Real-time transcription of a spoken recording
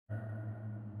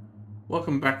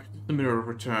Welcome back to the Mirror of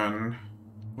Return,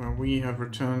 where we have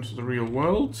returned to the real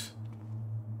world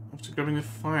after grabbing the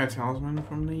fire talisman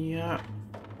from the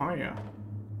fire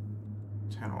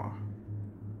tower.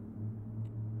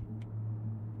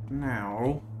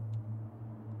 Now,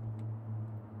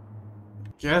 I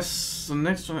guess the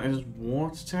next one is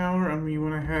Water Tower, and we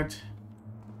want to head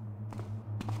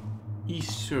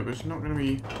east to it, but it's not going to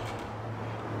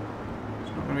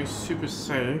be super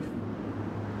safe.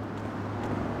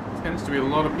 Tends to be a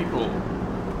lot of people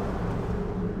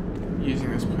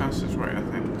using this passageway, I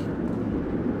think.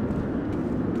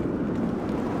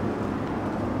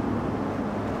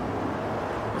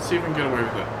 Let's see if we can get away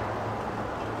with it.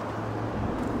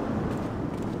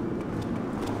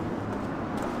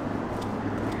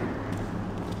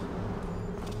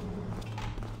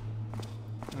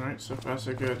 Alright, so far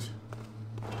so good.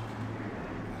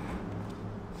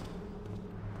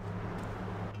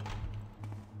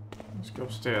 Let's go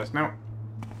upstairs. Now,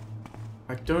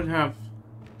 I don't have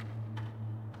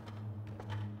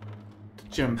the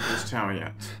gem for this tower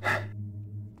yet.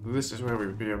 This is where we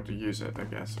would be able to use it, I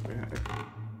guess, if we had it.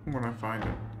 When I find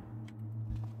it.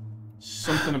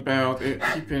 Something about it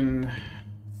keeping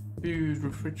food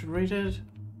refrigerated.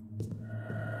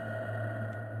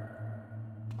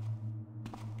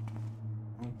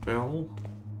 A bell.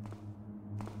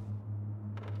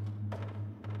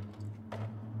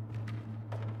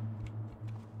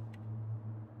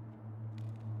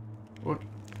 What?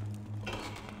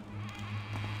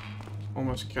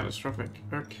 Almost catastrophic.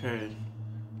 Okay.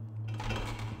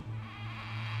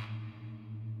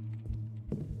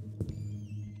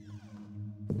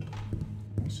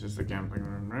 This is the gambling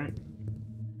room, right?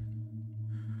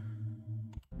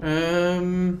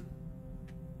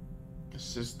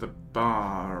 This is the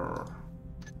bar.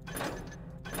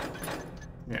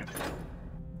 Yeah.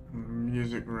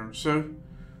 Music room. So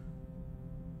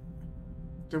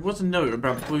there was a note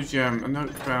about the blue gem, a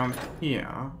note found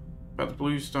here about the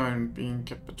blue stone being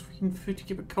kept between food to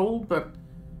keep it cold, but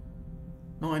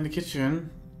not in the kitchen.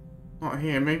 Not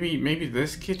here. Maybe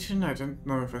this kitchen? I don't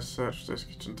know if I searched this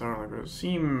kitchen thoroughly, but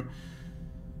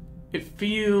it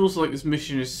feels like this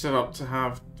mission is set up to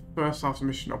have the first half of the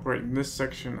mission operate in this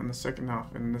section and the second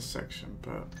half in this section,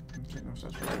 but I don't know if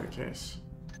that's really the case.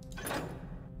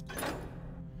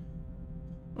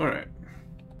 Alright.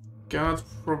 Guards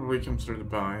probably come through the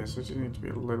bar, so you need to be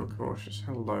a little cautious.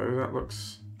 Hello, that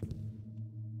looks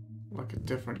like a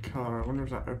different colour. I wonder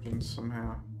if that opens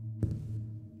somehow.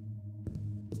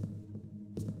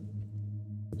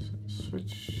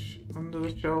 Switch under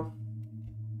the shelf.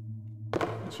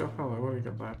 The shelf, hello, what do we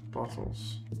got there?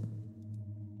 Bottles.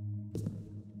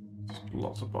 Just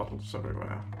lots of bottles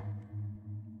everywhere.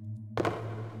 Am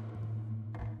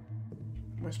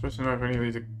I supposed to know if any of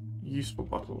these are useful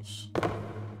bottles?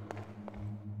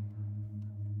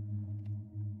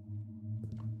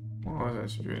 What are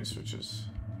those doing switches?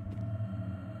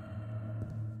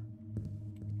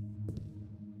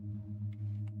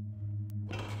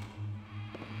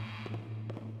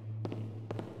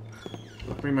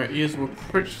 Luckily my ears were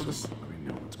pricked for the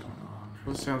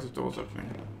sounds of doors opening.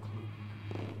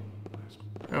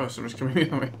 Oh, someone's coming the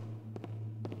other way.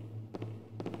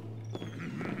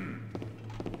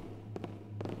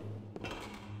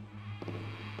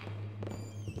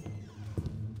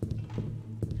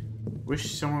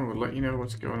 Wish someone would let you know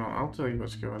what's going on. I'll tell you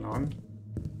what's going on.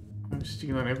 I'm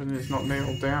stealing everything that's not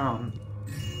nailed down.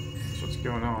 That's what's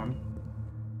going on.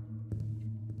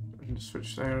 I can just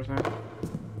switch there, is that?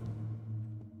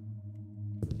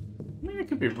 I mean, I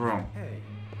could be wrong. Hey.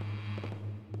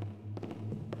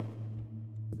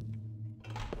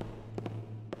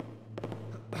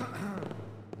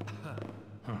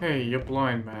 Hey, you're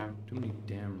blind, man. Too many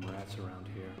damn rats around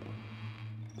here.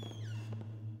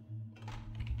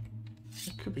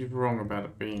 I could be wrong about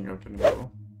it being open in the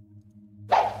middle.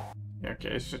 Yeah, okay,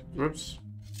 it's just, whoops,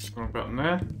 wrong button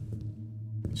there.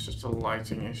 It's just a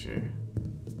lighting issue.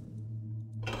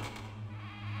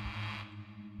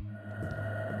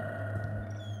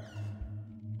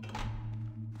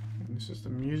 And this is the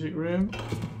music room.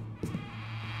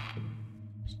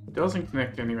 It doesn't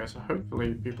connect anywhere, so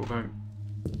hopefully people don't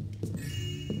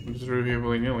come through here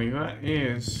willy-nilly. That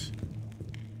is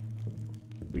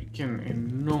freaking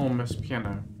enormous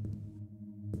piano.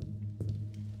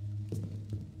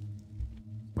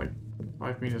 Like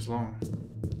 5 meters long.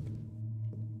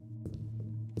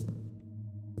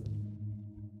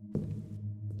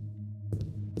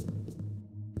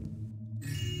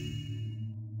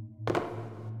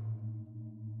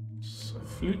 So,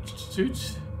 flute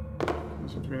toot. Doesn't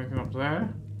seem to be anything up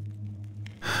there.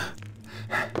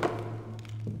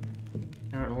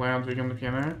 Lounge on the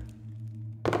piano.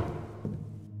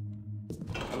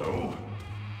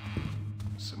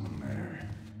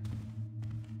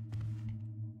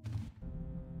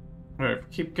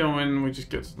 keep going, we just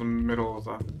get to the middle of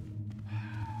the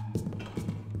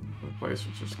place,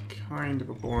 which is kind of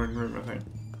a boring room, I think.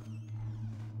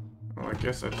 Well, I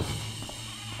guess I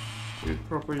should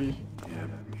probably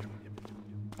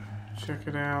check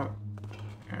it out.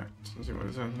 Yeah, let's see what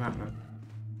is in that one.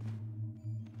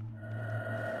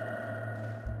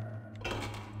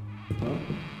 Huh?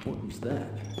 What was that?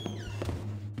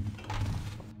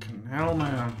 Fucking hell,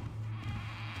 man.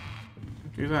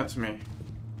 Don't do that to me.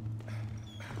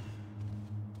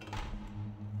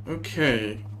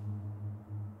 Okay.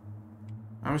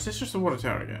 Is this just the water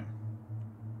tower again?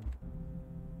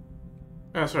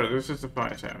 Oh, sorry, this is the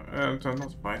fire tower. Not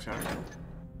the fire tower again.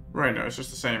 Right, no, it's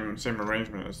just the same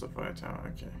arrangement as the fire tower,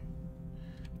 okay.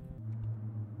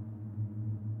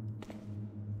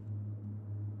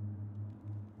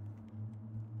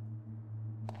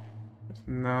 There's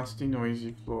a nasty,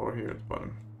 noisy floor here at the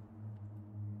bottom.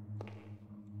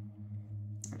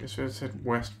 I guess let's head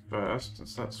west first,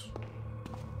 since that's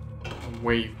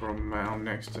away from our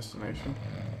next destination.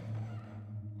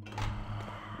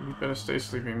 You better stay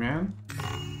sleeping, man.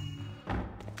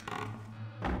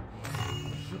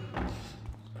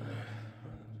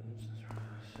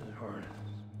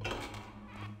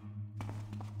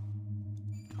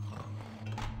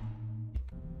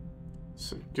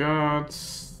 So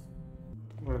guards.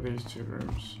 What are these two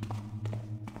rooms?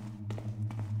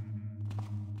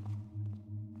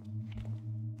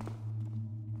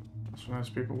 That's when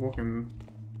there's people walking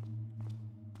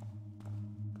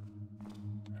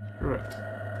through it.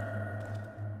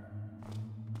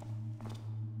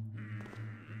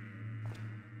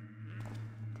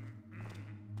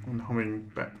 And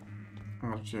humming back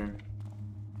out of tune.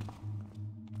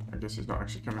 I guess he's not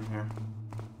actually coming here.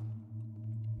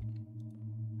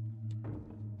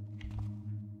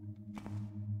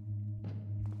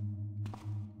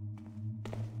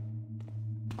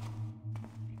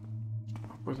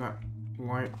 What was that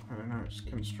light? I don't know, it's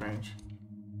kind of strange.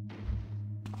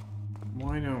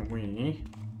 Why don't we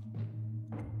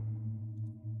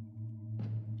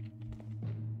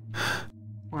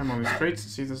climb on these crates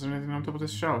and see if there's anything on top of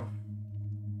this shelf?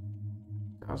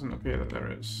 Doesn't appear that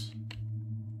there is.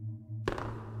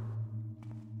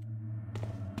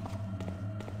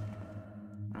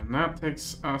 And that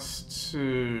takes us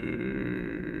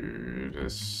to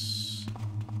this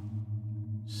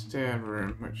stair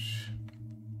room, which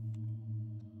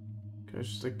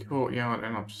goes to the courtyard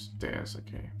and upstairs,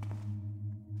 okay.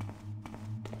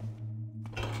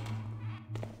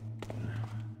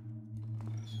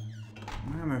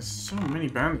 Man, there's so many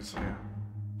bandits here.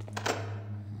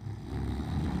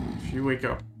 If you wake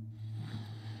up.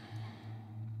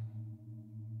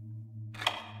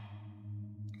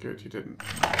 Good, you didn't.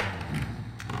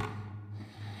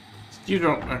 You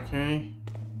don't, okay.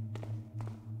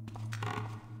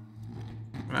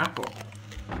 An apple.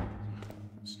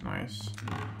 That's nice.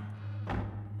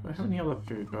 Do I have any other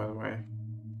food, by the way?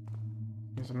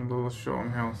 Because I'm a little short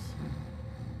on health.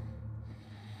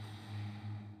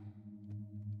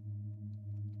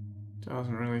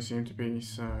 Doesn't really seem to be,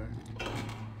 so...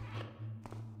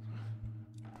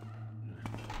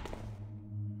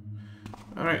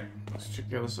 Alright, let's check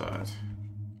the other side.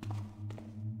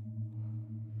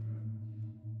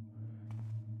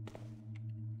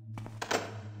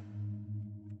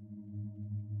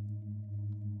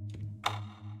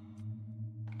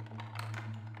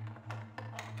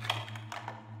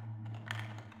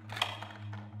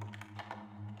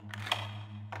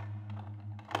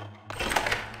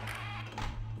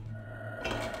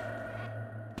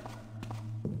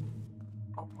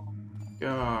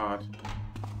 God.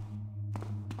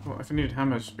 Well, if I needed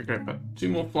hammers, would be great, but 2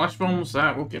 more flash bombs,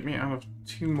 that will get me out of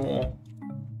 2 more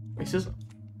places.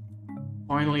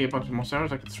 Finally, a bunch of more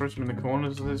arrows. I can throw them in the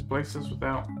corners of these places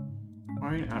without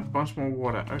worrying. And a bunch more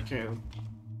water. Okay.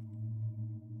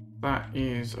 That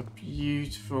is a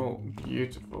beautiful,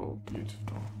 beautiful,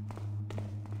 beautiful.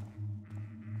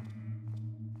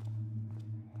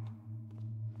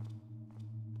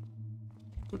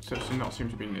 Footsteps do not seem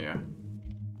to be near.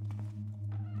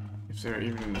 If they're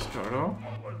even in this corridor.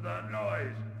 What was that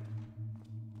noise?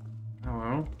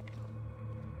 Hello.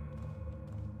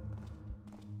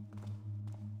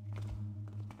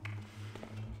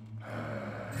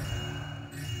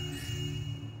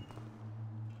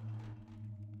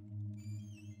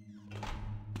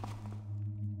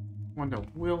 Wonder,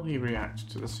 will he react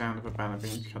to the sound of a banner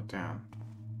being cut down?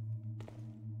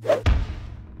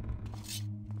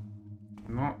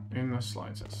 Not in the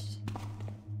slightest.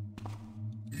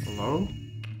 Hello?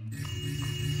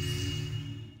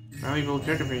 Valuable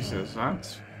checker pieces,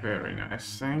 that's very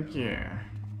nice, thank you.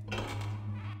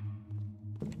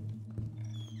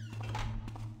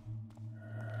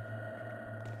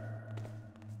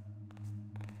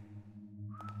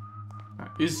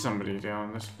 is somebody down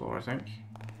on this floor, I think.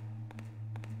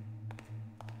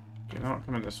 Okay, they're not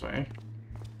coming this way.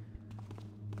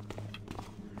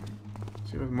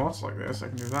 See, with mods like this, I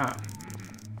can do that.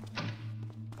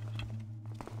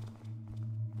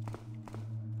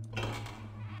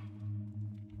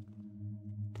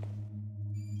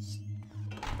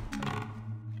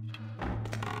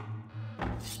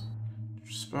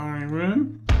 Sparring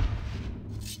room.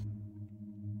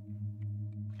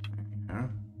 There you go.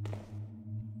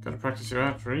 Gotta practice your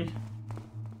archery.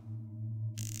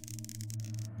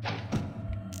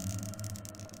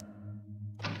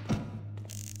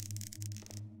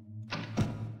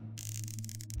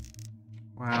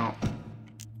 Wow.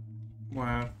 1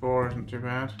 out of 4 isn't too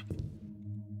bad.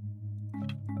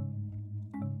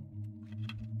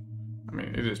 I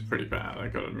mean, it is pretty bad, I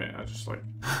gotta admit. I just like...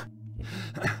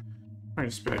 trying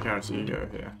to spit a character ego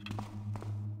here.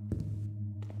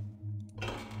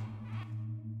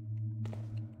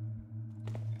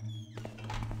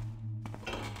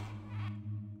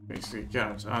 Basically,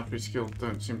 Garrett's archery skills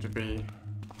don't seem to be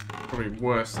probably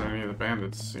worse than any of the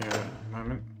bandits here at the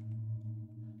moment.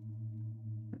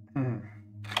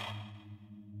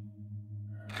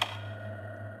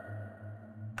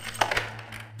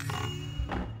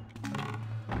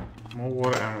 More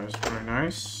water arrows, very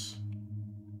nice.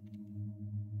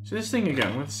 So this thing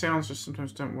again, with sounds just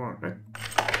sometimes don't work. I'm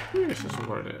curious as to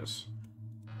what it is.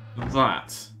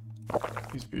 That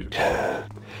is beautiful.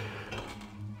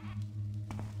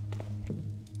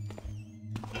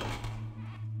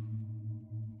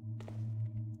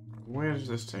 Where does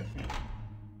this take me?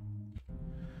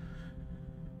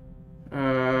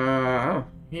 Oh,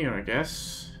 here I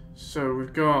guess. So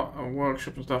we've got a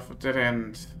workshop and stuff, a dead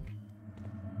end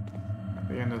at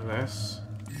the end of this.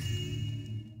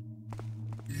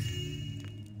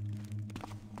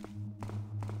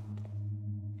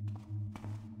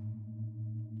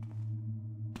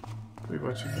 We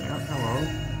were checking out. Hello.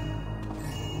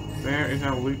 There is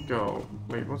our loot goal.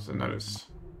 Wait, what's the notice?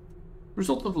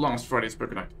 Result of last Friday's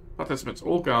poker night. Participants,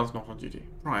 all guards not on duty.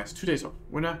 Prize, 2 days off.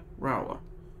 Winner, Rowler.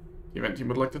 The event team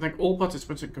would like to thank all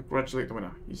participants and congratulate the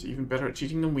winner. He's even better at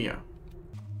cheating than we are.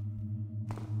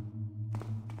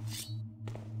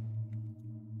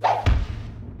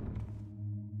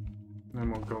 No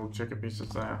more gold checker pieces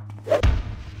there.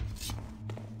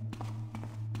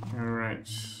 Alright.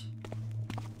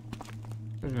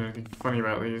 There's anything funny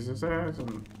about these, is there?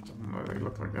 Doesn't really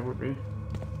look like there would be.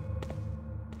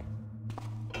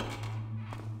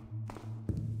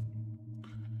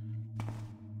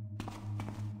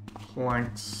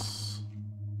 Planks.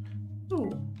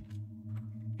 Oh,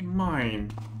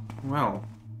 mine. Well,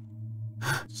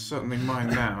 it's certainly mine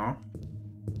now.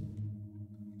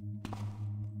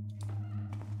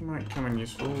 Might come in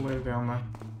useful later down there.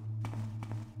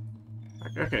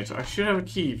 Okay, so I should have a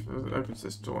key that opens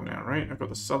this door now, right? I've got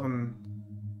the southern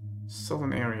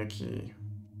area key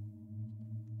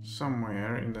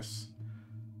somewhere in this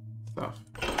stuff.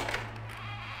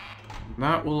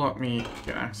 That will let me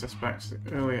get access back to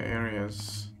the earlier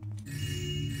areas.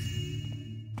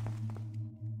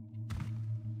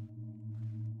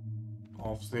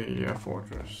 Of the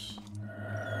fortress.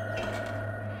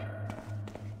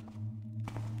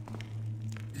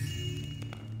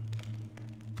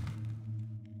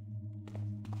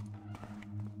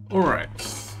 Alright.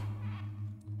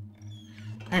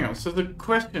 Hang on, so the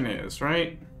question is,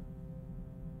 right?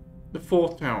 The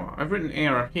 4th tower. I've written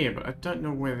air up here, but I don't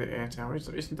know where the air tower is.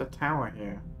 There isn't a tower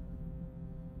here.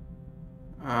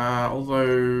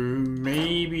 Although,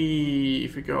 maybe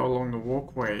if we go along the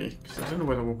walkway, because I don't know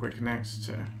where the walkway connects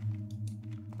to.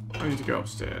 I need to go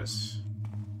upstairs.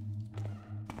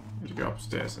 I need to go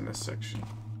upstairs in this section.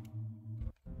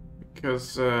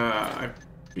 Because, I've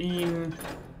been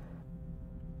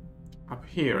up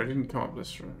here. I didn't come up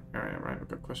this area, right? I've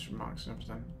got question marks and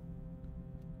everything.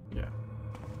 Yeah.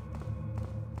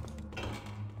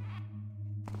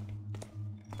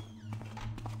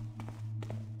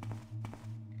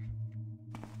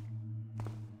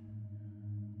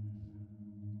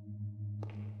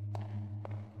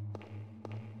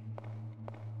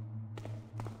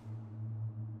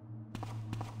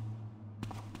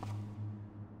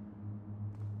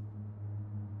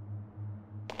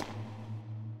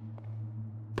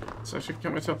 So I should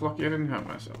count myself lucky I didn't hurt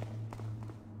myself.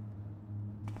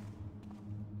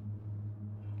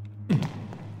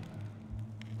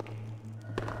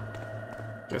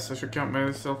 Guess I should count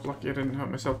myself lucky I didn't hurt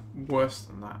myself worse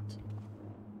than that.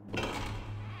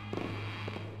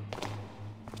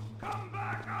 Come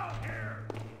back out here,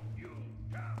 you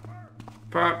camper!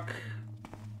 Fuck.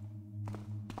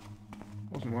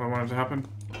 Wasn't what I wanted to happen.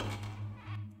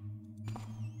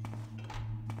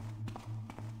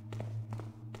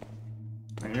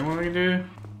 You know what we do?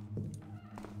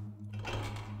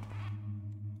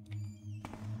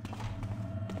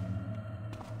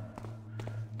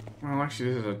 Well,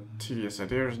 actually, this is a tedious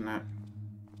idea, isn't it?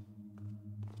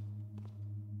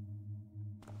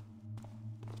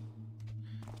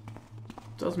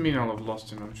 Does mean I'll have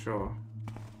lost him, I'm sure.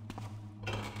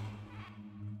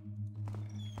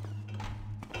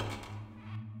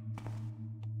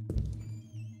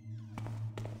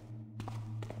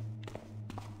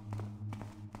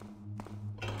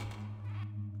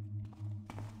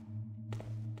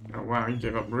 Oh wow, he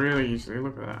gave up really easily,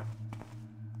 look at that.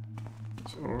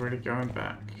 It's already going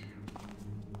back.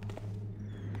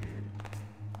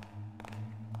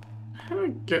 How do I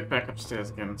get back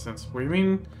upstairs again, sensibly? I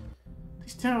mean,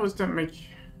 these towers don't make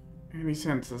any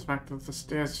sense. The fact that the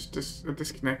stairs just are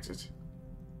disconnected.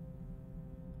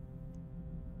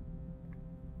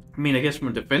 I mean, I guess from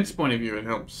a defense point of view, it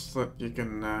helps that you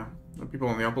can, people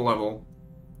on the upper level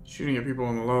shooting at people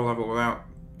on the lower level without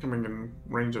coming in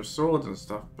range of swords and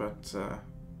stuff, but, in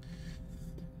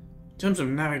terms of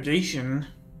navigation,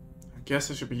 I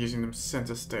guess I should be using the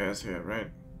center stairs here,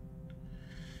 right?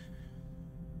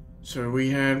 So we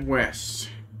head west.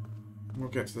 We'll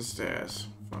get to the stairs.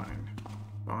 Fine.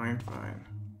 Fine, fine.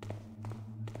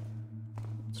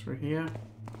 Through here.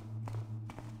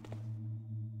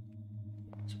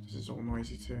 This is all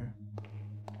noisy too.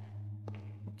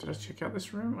 Did I check out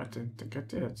this room? I didn't think I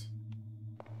did.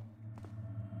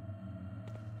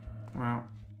 Wow.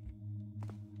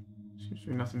 Seems to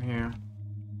be nothing here.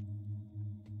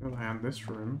 We'll hand this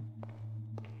room.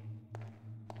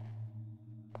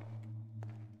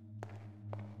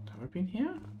 Have I been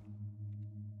here?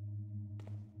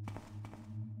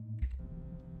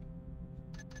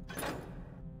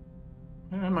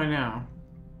 Where am I now?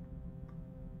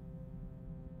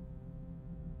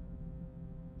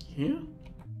 Here?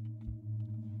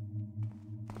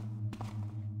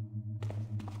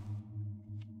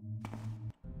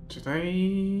 Did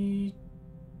I...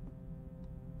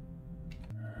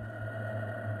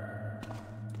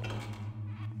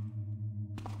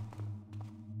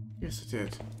 Yes, I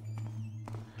did.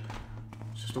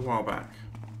 Just a while back.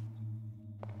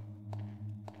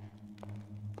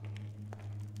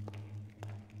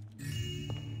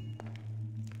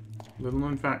 Little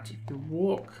known fact, if you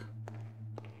walk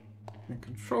in a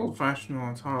controlled fashion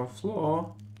on a tile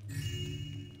floor,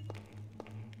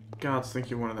 guards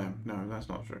think you're one of them. No, that's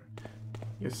not true.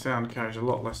 Your sound carries a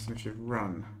lot less than if you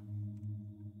run.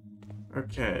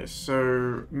 Okay,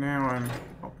 so now I'm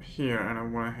up here and I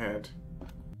want to head.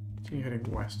 Continue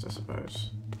heading west, I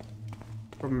suppose.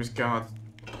 Problem is guards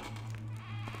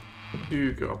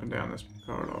do go up and down this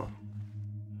corridor.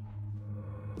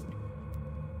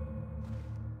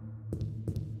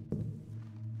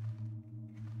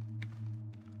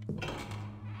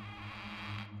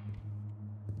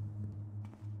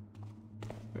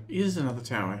 There is another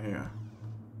tower here.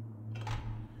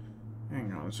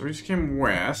 Hang on, so we just came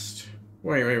west.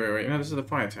 Wait. No, this is the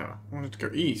fire tower. I wanted to go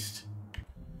east. I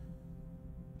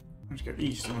wanted to go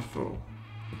east, I'm a fool.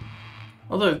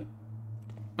 Although,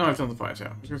 no, I've done the fire tower.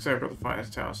 I was going to say I've got the fire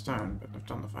tower stone, but I've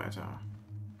done the fire tower.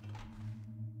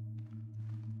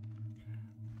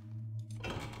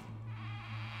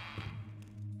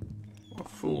 What a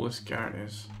fool this Garrett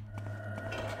is.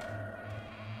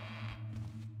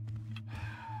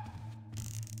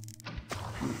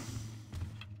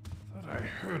 Thought I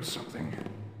heard something.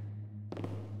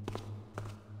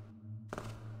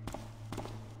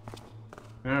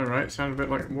 Yeah, right, sounded a bit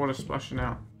like water splashing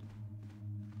out.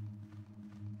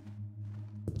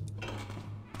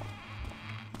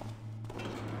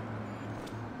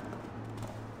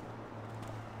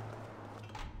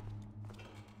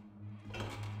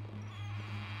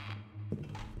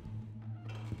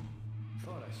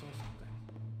 Thought I saw something.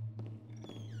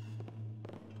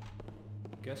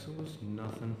 Guess it was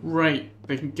nothing. Right,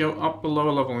 they can go up the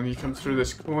lower level and you come through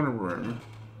this corner room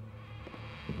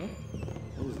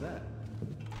What was that?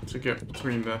 to get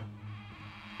between the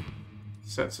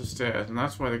sets of stairs, and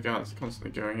that's why the guards are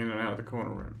constantly going in and out of the corner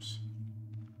rooms.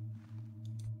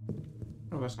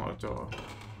 Oh, that's not a door.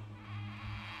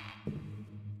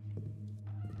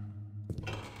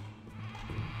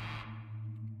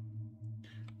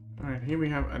 Alright, here we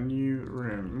have a new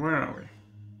room. Where are we?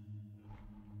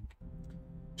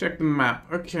 Check the map.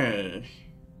 Okay.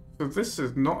 So this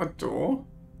is not a door.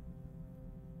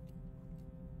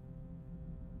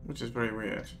 Which is very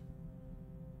weird.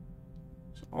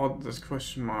 It's odd there's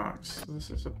question marks. This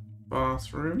is a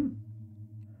bathroom.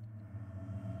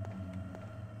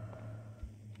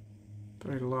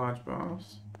 Very large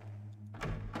bath.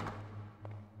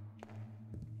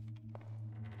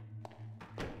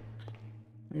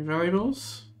 Any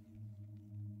valuables?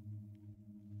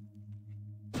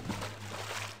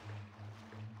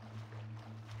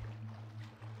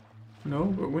 No,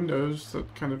 but windows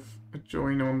that kind of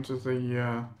join onto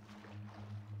the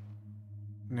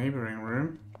neighboring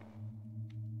room.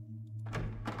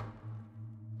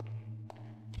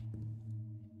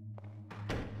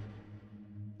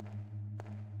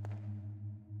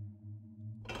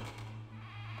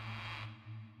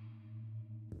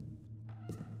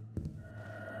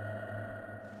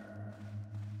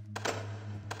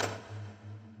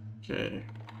 Okay,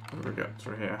 what do we got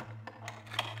through here?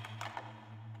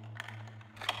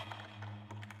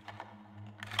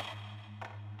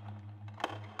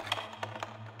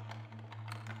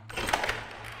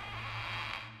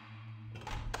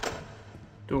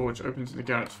 Door which opens in the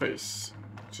garret's face,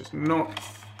 which is not,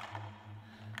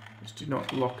 which do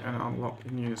not lock and unlock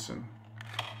in unison.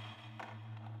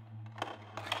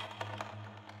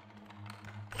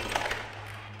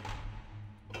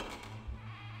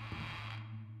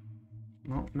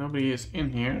 Well, nobody is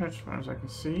in here as far as I can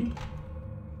see.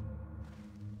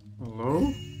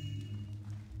 Hello?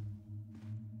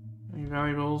 Any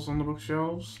valuables on the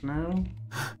bookshelves? No?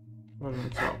 What on the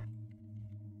top?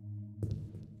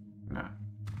 No.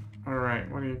 Alright,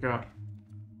 what do you got?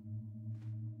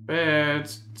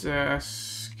 Bed,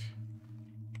 desk,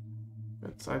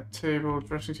 bedside table,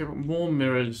 dressing table, more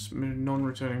mirrors,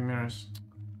 non-returning mirrors.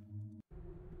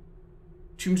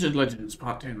 Tombs and Legends,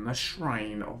 Part 10, The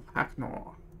Shrine of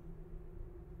Haknor.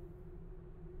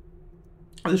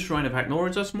 The Shrine of Haknor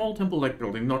is a small temple-like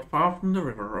building not far from the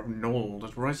river of Knoll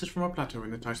that rises from a plateau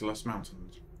in the Titleist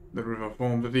Mountains. The river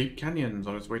formed deep canyons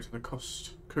on its way to the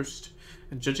coast,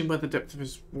 and judging by the depth of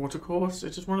its watercourse,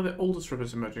 it is one of the oldest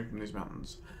rivers emerging from these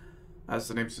mountains. As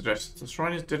the name suggests, the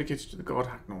shrine is dedicated to the god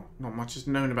Haknor. Not much is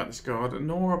known about this god,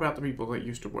 nor about the people that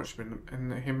used to worship him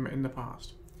in the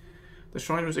past. The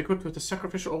shrine was equipped with a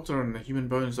sacrificial altar, and the human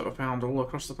bones that were found all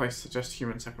across the place suggest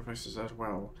human sacrifices as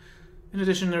well. In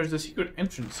addition, there is a secret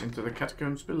entrance into the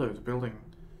catacombs below the building.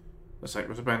 The site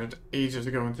was abandoned ages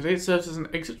ago, and today it serves as an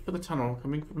exit for the tunnel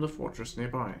coming from the fortress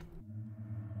nearby.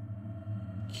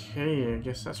 Okay, I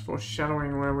guess that's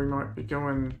foreshadowing where we might be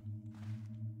going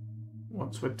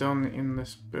once we're done in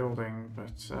this building, but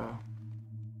is that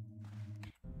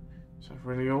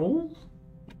really all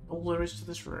there is to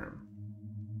this room?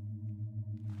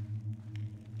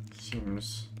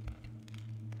 Seems,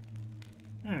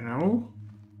 I don't know,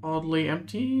 oddly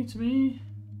empty to me.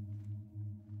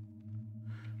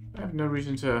 I have no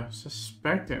reason to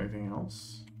suspect anything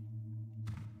else.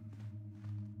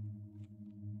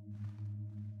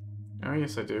 Oh,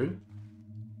 yes I do.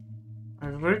 I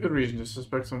have a very good reason to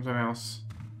suspect something else.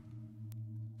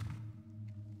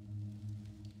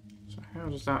 So how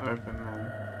does that open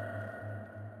then?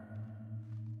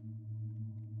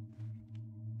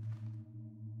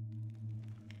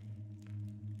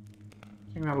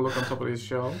 I think I'll look on top of these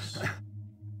shelves.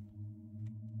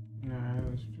 No,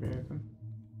 there should be anything.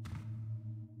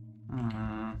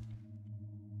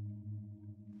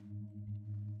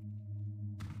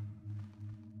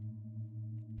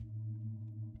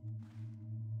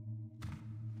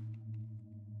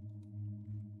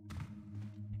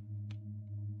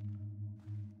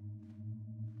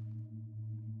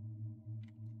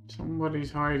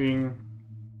 Somebody's hiding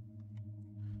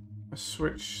a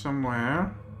switch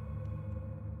somewhere.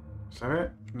 Is that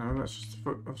it? No, that's just the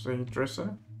foot of the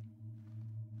dresser.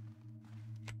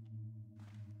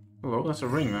 Hello, that's a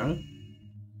ring though.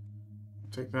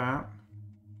 Take that.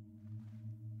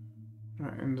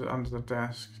 Right, under the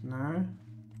desk. No.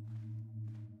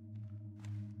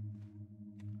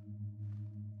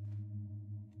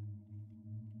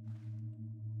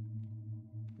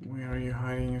 Where are you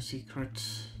hiding your secret?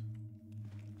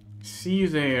 I see you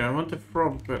there. I want the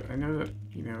frog, but I know that,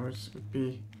 you know, it would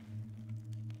be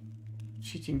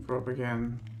cheating frog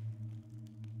again.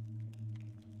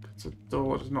 It's a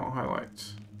door that does not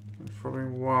highlight. I'm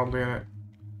throbbing wildly at it.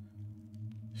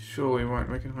 Surely won't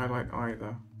make it highlight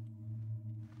either.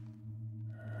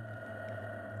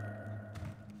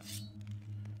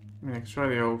 I mean, I can try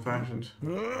the old fashioned.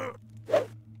 Doesn't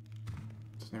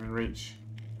even reach.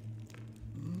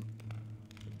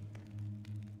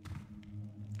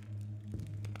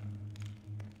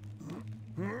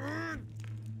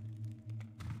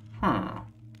 Huh.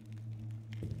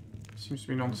 Seems to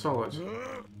be non-solid.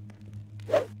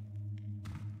 I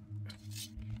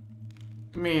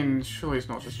mean, surely it's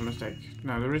not just a mistake.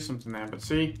 No, there is something there, but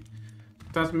see?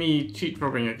 That's me cheat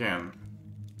robbing again.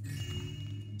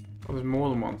 Oh, there's more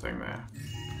than one thing there.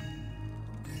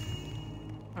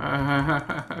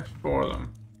 4 of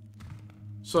them.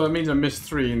 So that means I missed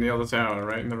 3 in the other tower,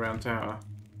 right? In the round tower.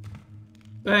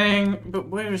 Dang, but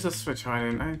where is the switch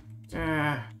hiding?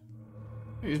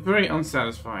 It's very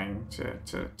unsatisfying to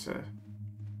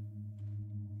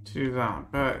do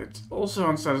that, but it's also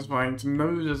unsatisfying to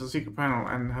know there's a secret panel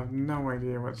and have no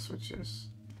idea where the switch is.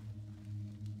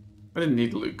 I didn't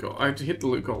need the loot goal. I hit the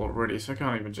loot goal already, so I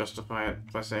can't even justify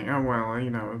it by saying, oh well, you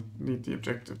know, need the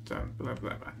objective done, blah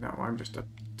blah blah. No, I'm just a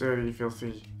dirty,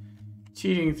 filthy,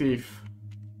 cheating thief.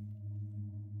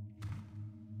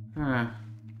 I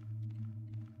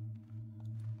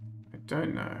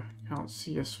don't know. Can't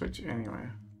see a switch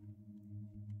anywhere.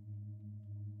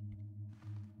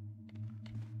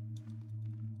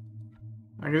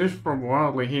 I could just probe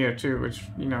wildly here too, which,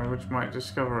 you know, which might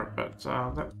discover it, but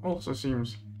that also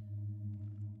seems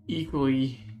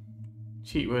equally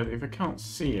cheat-worthy. If I can't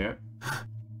see it,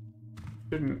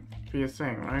 shouldn't be a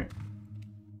thing, right?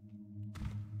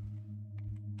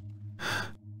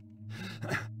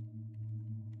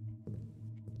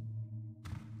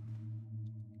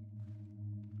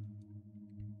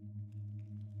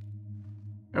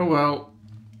 Oh well.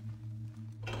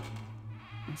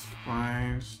 It's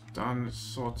fine, it's done, it's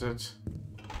sorted.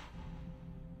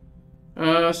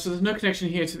 So there's no connection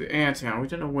here to the air tower. We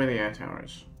don't know where the air tower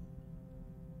is.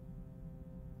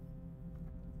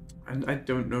 And I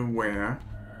don't know where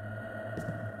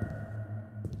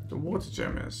the water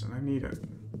gem is, and I need it.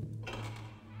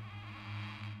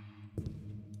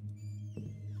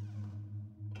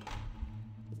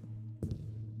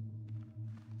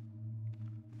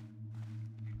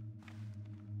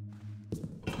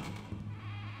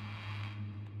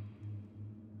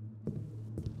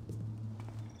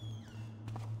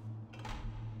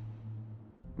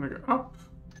 I'm gonna go up.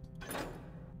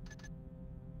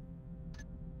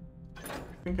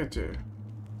 I think I do.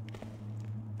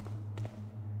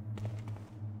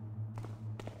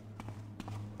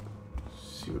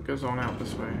 See what goes on out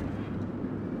this way.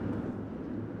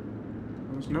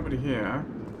 There's nobody here.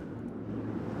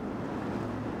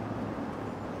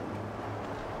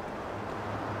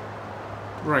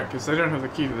 Right, because they don't have the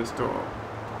key to this door.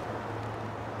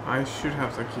 I should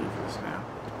have the key for this now.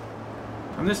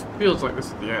 And this feels like this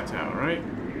is the air tower, right?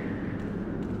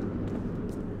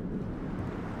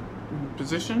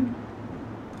 Position?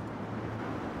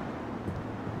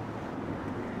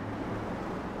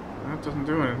 That doesn't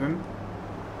do anything.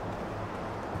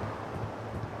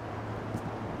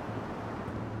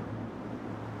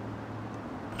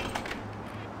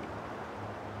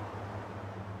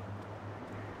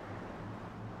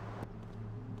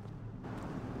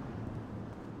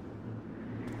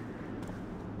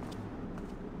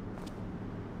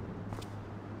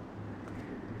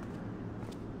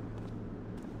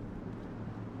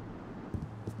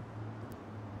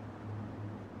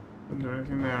 Doesn't do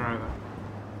anything there either.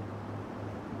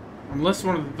 Unless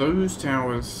one of those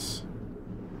towers...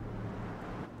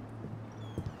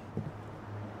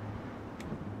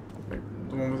 like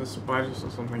the one with the spiders or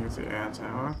something is the air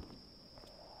tower.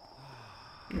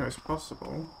 You know, it's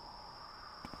possible.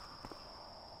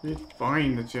 We'd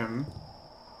find the gem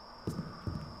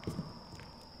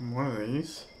in one of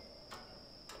these.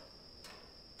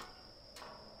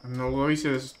 And although he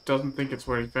says doesn't think it's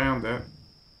where he found it,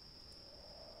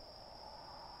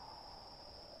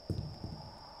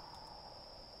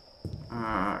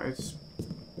 it's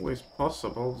always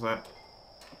possible that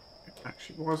it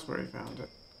actually was where he found it.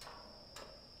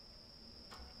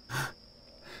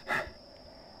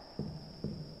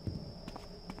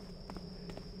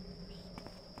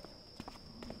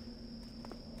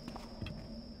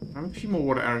 I have a few more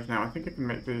water arrows now. I think I can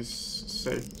make these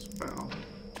safe as well.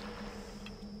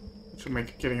 Which will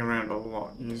make getting around a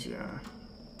lot easier.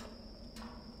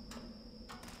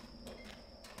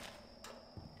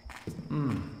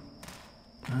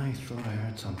 I thought I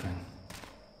heard something.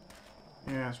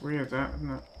 Yeah, it's weird that, isn't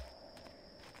it?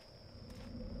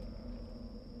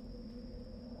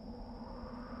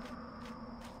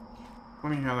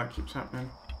 Funny how that keeps happening.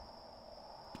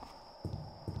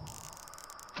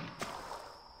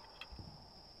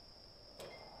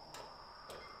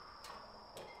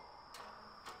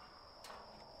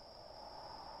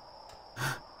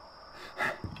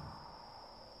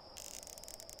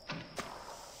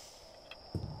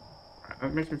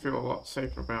 That makes me feel a lot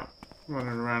safer about running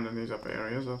around in these upper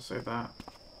areas, I'll say that.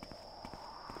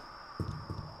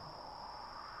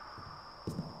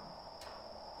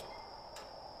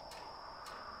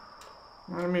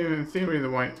 I mean, in theory,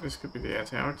 this could be the air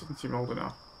tower. It doesn't seem old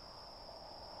enough.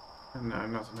 And no,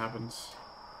 nothing happens.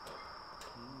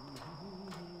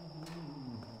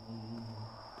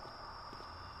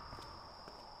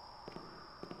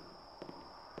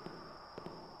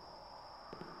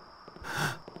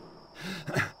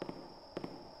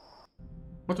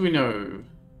 What do we know?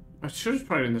 I should have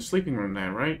tried it in the sleeping room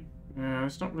there, right? Yeah,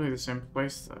 it's not really the same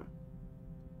place though.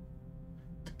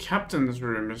 The captain's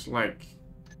room is like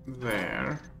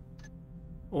there.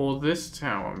 Or this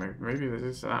tower, maybe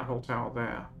there's that whole tower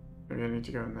there. Maybe I need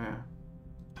to go in there.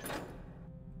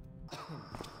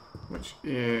 Which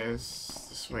is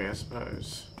this way, I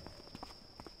suppose.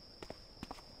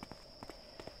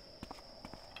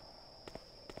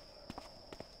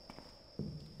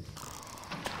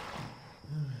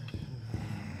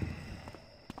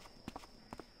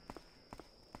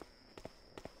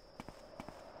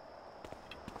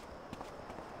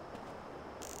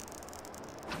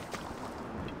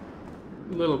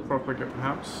 A little profligate,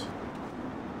 perhaps,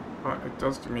 but it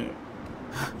does give me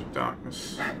the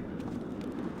darkness,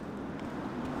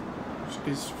 which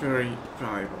is very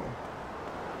valuable.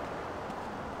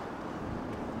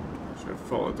 Should have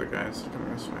followed the guys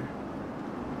coming this way.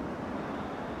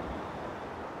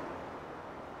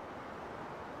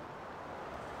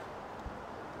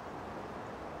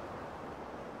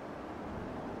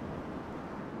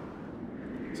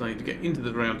 So I need to get into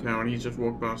the round tower and he just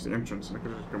walked past the entrance and I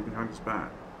could have just gone behind his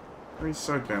back. Oh, he's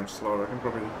so damn slow, I can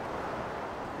probably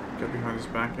get behind his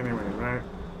back anyway, right?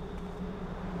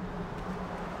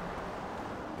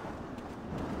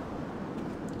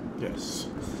 Yes.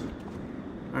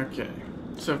 Okay.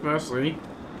 So firstly...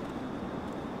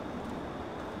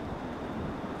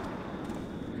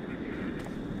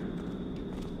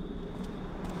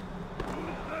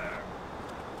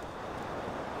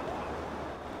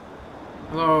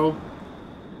 Hello?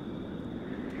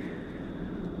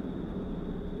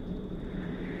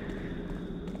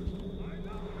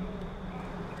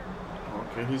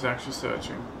 Okay, he's actually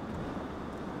searching.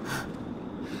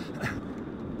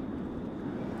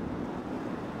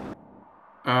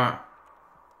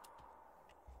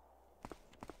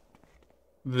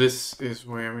 This is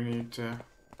where we need to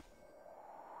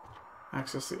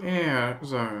access the air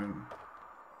zone.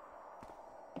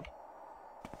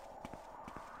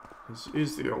 This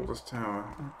is the oldest tower.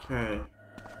 Okay.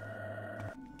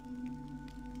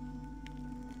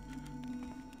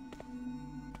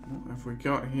 What have we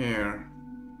got here?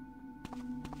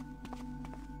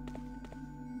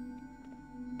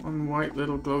 One white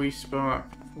little glowy spark.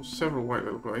 Well, several white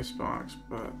little glowy sparks,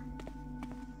 but...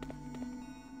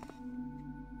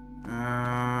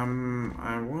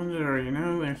 I wonder, you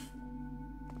know, if...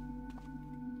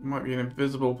 There might be an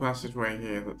invisible passageway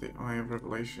here that the Eye of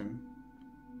Revelation...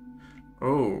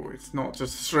 Oh, it's not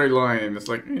just a straight line. It's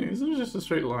like, is it just a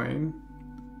straight line?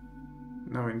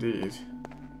 No, indeed.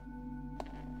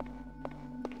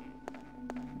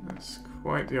 That's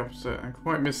quite the opposite and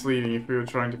quite misleading if we were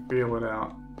trying to feel it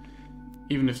out.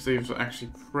 Even if thieves were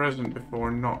actually present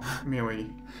before, not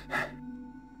merely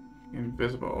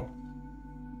invisible.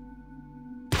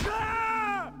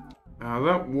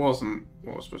 That wasn't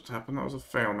what was supposed to happen. That was a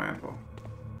fail mantle.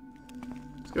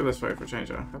 Let's go this way for a change.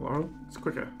 Hello? It's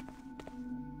quicker.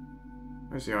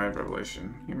 There's the Eye of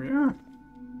Revelation. Here we are.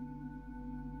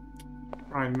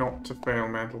 Try not to fail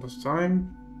mantle this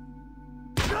time.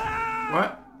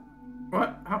 What?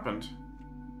 What happened?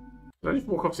 Did I just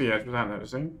walk off the edge without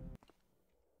noticing?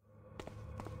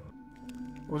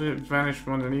 Or did it vanish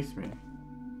from underneath me?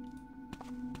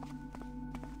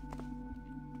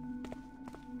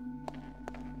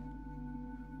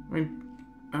 I mean...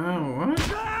 Oh, what?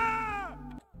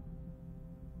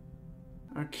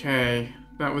 Okay.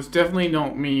 That was definitely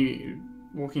not me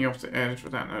walking off the edge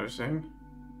without noticing.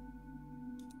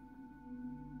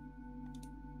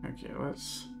 Okay,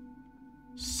 let's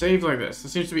save like this. There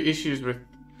seems to be issues with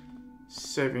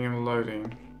saving and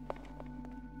loading.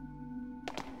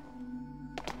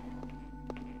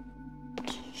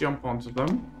 Let's jump onto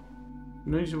them.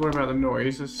 No need to worry about the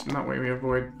noise, and that way we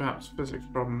avoid perhaps physics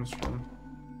problems from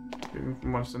moving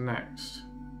from one to the next.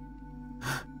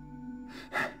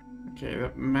 Okay,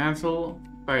 the mantle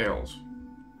fails,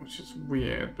 which is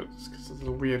weird, but it's because there's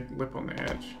a weird lip on the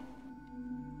edge.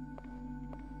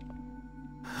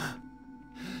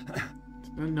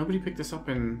 Did nobody pick this up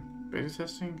in beta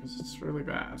testing? Because it's really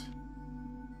bad.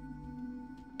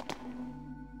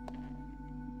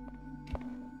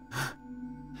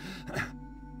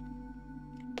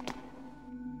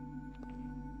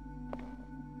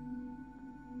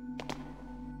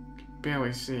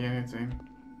 Barely see anything.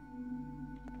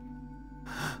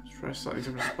 Let's try a slightly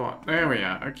different spot. There we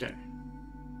are, okay.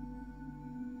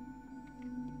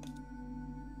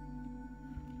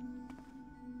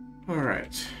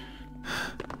 Alright.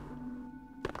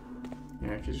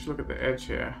 Yeah, if you just look at the edge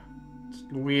here, it's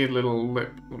a weird little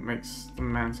lip that makes the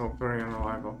mantle very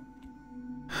unreliable.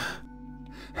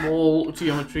 All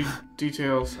geometry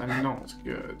details are not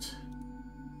good.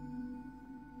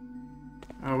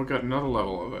 Oh, we got another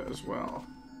level of it as well.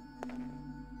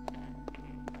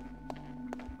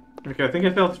 Okay, I think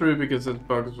I fell through because there's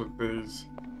bugs with these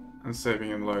and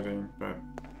saving and loading, but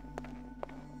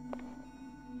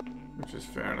which is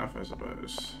fair enough, I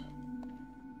suppose.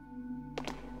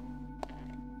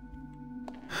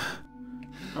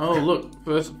 Oh, look!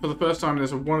 For the first time,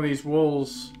 there's one of these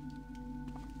walls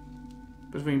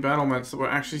between battlements that we're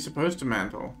actually supposed to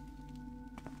mantle.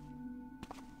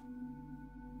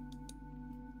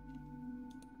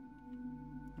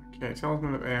 Okay,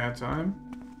 talisman of air time.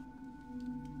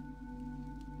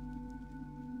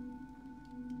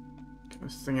 Get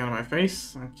this thing out of my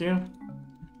face, thank you.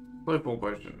 Global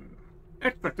version.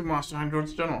 Expected Master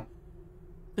Android's Journal.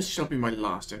 This shall be my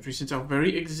last entry since our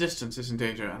very existence is in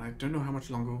danger, and I don't know how much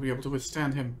longer we'll be able to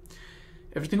withstand him.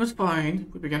 Everything was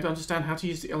fine. We began to understand how to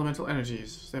use the elemental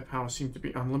energies. Their power seemed to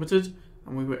be unlimited,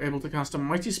 and we were able to cast a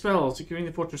mighty spell, securing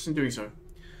the fortress in doing so.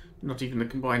 Not even the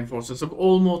combined forces of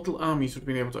all mortal armies would have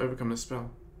been able to overcome this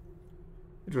spell.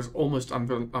 It was almost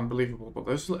unbelievable, but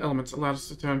those elements allowed us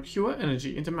to turn pure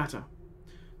energy into matter.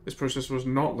 This process was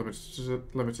not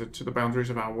limited to the boundaries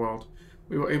of our world.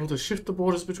 We were able to shift the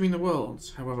borders between the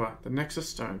worlds. However, the Nexus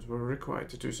Stones were required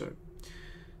to do so.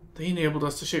 They enabled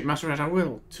us to shape matter at our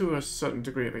will, to a certain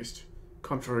degree at least.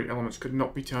 Contrary elements could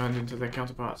not be turned into their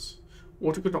counterparts.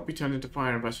 Water could not be turned into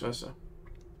fire and vice versa.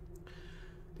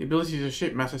 The ability to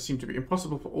shape matter seemed to be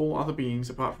impossible for all other beings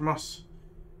apart from us.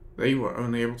 They were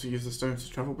only able to use the stones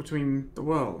to travel between the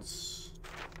worlds.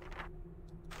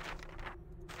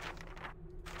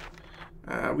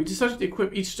 We decided to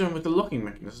equip each stone with a locking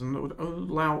mechanism that would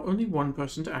allow only one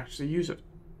person to actually use it.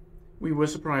 We were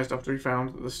surprised after we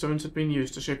found that the stones had been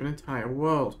used to shape an entire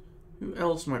world. Who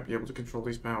else might be able to control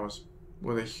these powers?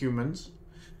 Were they humans?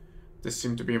 This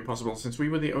seemed to be impossible since we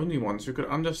were the only ones who could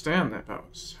understand their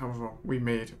powers. However, we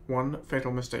made one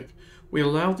fatal mistake. We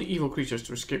allowed the evil creatures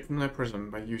to escape from their prison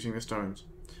by using the stones.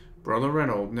 Brother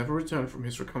Reynold never returned from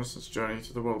his reconnaissance journey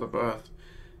to the world of Earth.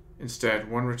 Instead,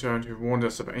 one returned who warned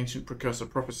us of ancient precursor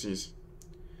prophecies.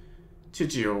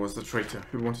 Tigio was the traitor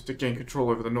who wanted to gain control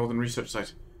over the northern research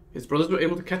site. His brothers were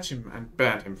able to catch him and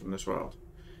ban him from this world.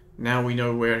 Now we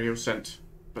know where he was sent,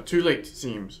 but too late, it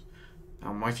seems.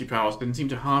 Our mighty powers didn't seem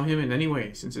to harm him in any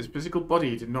way, since his physical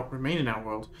body did not remain in our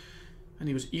world, and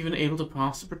he was even able to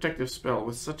pass the protective spell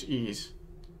with such ease.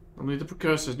 Only the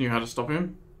precursors knew how to stop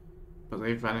him, but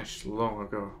they vanished long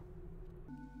ago.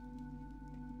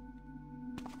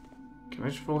 Can I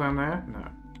just fall down there? No.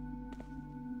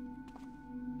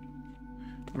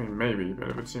 I mean, maybe, but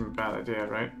it would seem a bad idea,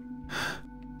 right?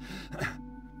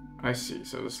 I see.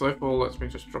 So the slow fall lets me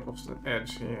just drop off the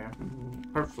edge here,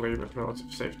 hopefully with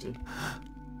relative safety,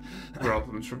 rather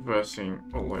than traversing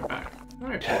all the way back.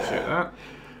 I appreciate that.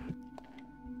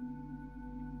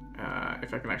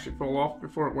 If I can actually fall off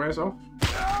before it wears off.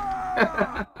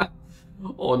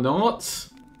 Or not.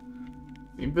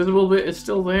 The invisible bit is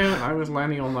still there, and I was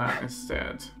landing on that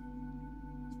instead. Let's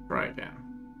try again.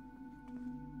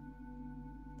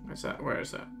 Where's that? Where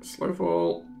is that? Slow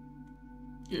fall.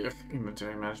 Yeah,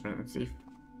 inventory management and thief.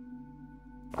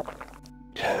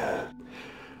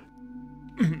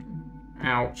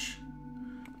 Ouch.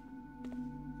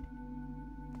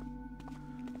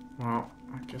 Well,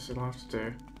 I guess it'll have to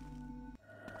do.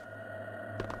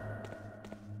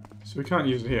 So we can't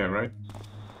use it here, right?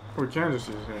 Or we can just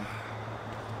use it here.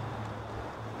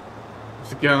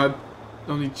 The guard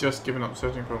only just given up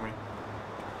searching for me.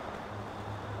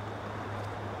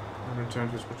 And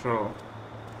returned to his patrol.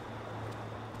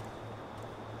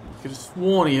 You could have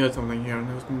sworn he heard something here, and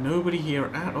there was nobody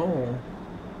here at all.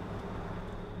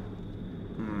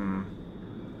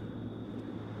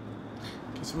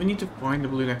 Okay, so we need to find the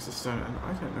blue Nexus Stone, and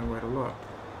I don't know where to look.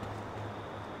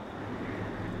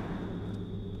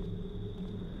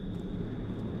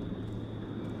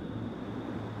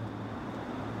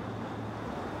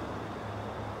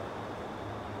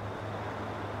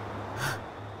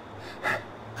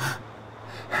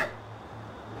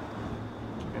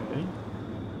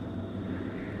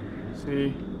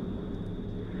 See,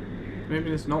 maybe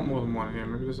there's not more than one here,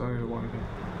 maybe there's only the one here.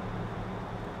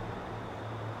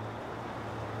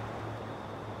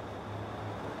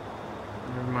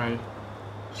 Maybe my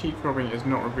cheat robbing is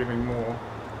not revealing more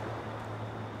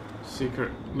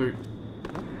secret loot.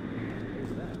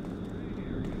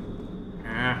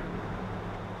 Ah.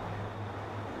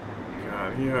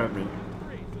 God, he heard me.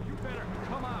 You better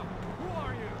come out. Who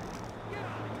are you? Get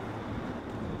out.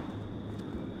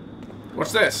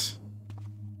 What's this?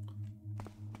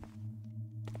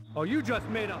 Oh, you just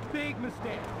made a big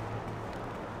mistake.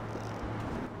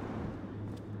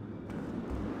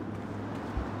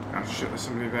 Oh shit, there's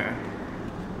somebody there.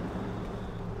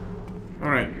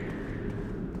 Alright.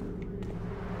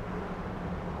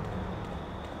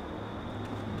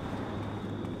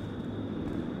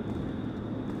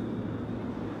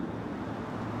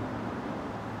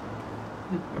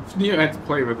 I knew I had to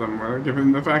play with them,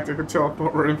 given the fact I could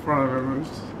teleport right in front of him.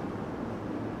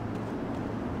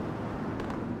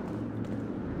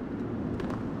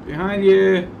 Behind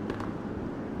you!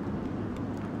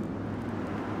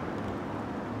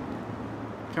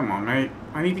 Come on, mate.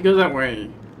 I need to go that way.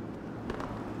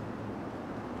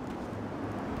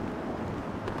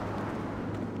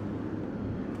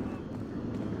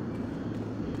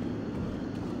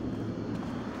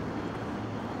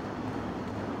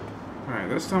 Alright,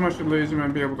 this time I should lose him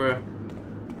and be able to...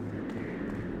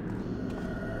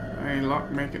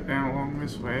 make it down along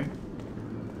this way.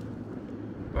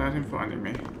 Without him finding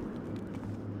me.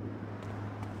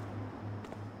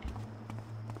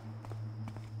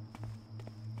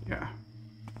 Yeah.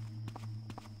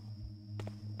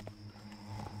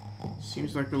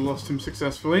 Seems like we lost him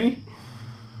successfully.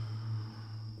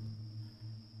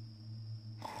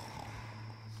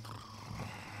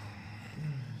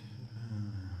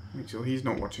 Make sure he's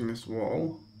not watching this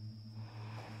wall.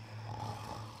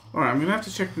 Alright, I'm gonna have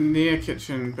to check the near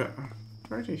kitchen, but I'm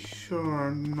pretty sure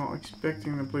I'm not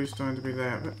expecting the bluestone to be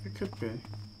there, but it could be.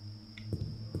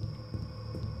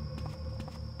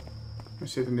 I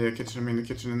say the near kitchen, I mean the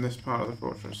kitchen in this part of the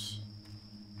fortress.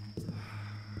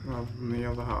 Rather than the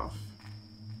other half.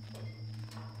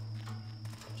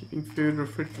 Keeping food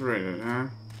refrigerated, huh?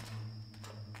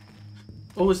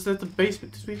 Oh, is that the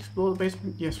basement? Did we explore the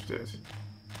basement? Yes, we did.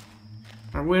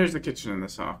 Alright, where's the kitchen in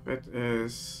this half? It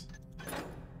is...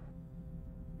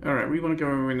 Alright, we want to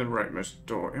go in the rightmost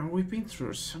door. Oh, we've been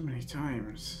through it so many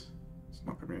times. There's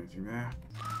not going to be anything there.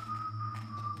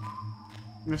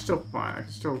 It's still fine, I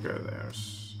can still go there.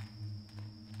 It's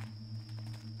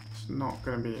not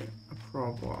going to be a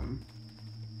problem.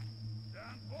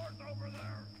 Stand forth over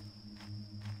there.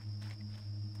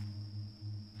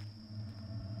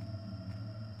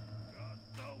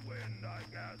 Just the wind, I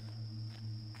guess.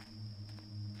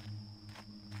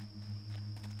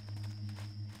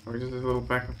 We just a little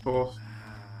back and forth.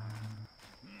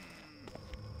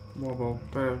 Wobble,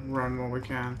 better run while we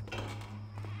can.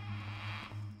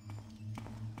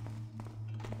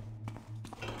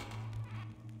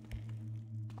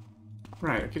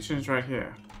 Right, the kitchen is right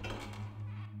here.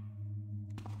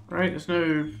 Right, there's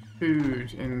no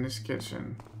food in this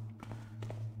kitchen.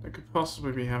 They could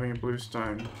possibly be having a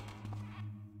bluestone.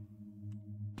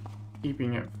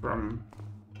 Keeping it from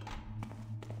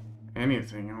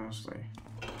anything, honestly.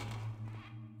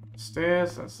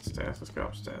 Stairs, that's the stairs, let's go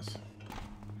upstairs.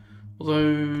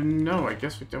 Although, no, I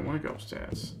guess we don't want to go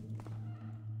upstairs.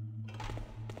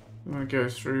 We want to go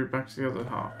through back to the other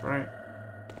half, right?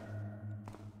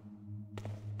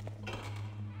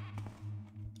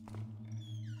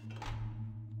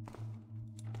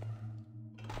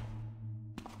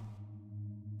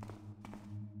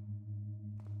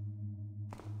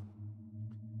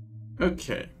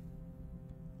 Okay.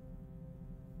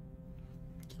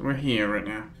 So we're here right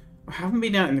now. I haven't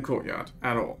been out in the courtyard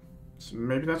at all. So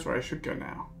maybe that's where I should go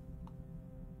now.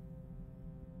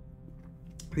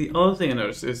 The other thing I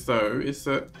noticed is, though, is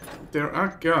that there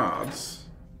are guards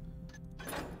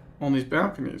on these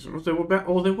balconies. Or there were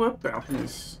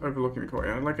balconies overlooking the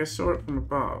courtyard. Like I saw it from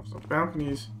above. So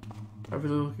balconies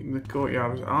overlooking the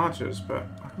courtyard with archers, but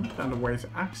I haven't found a way to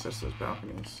access those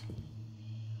balconies.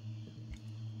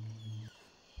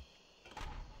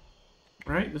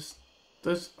 Right?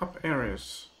 There's up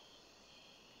areas.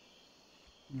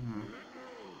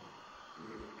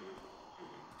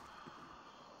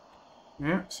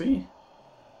 Yeah, see?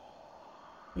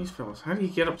 These fellas, how do you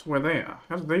get up to where they are?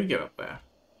 How do they get up there?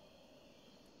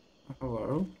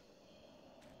 Hello?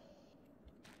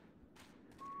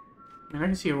 I mean, I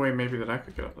can see a way maybe that I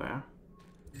could get up there.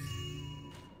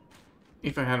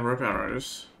 If I had rope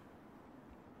arrows.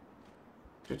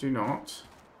 Which I do not.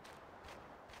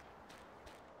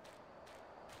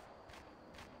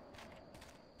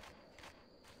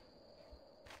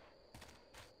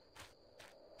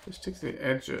 Just stick to the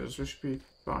edges. We should be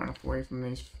far enough away from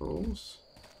these fools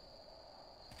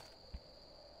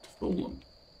to fool them.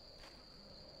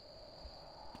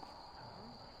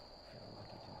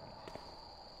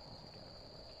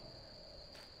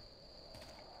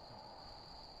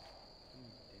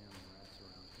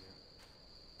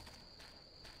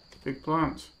 Big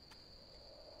plant.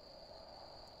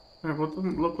 Yeah, well, it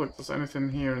doesn't look like there's anything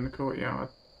here in the courtyard.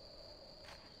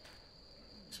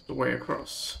 Except the way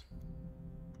across.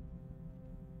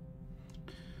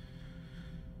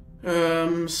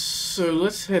 So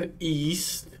let's head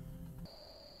east.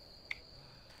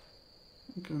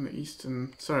 Go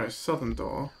in the southern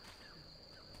door.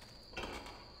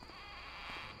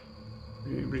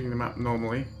 Reading the map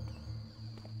normally.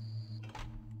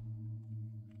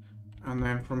 And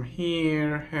then from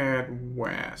here, head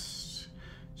west.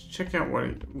 Let's check out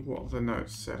what the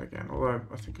notes said again, although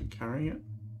I think I'm carrying it.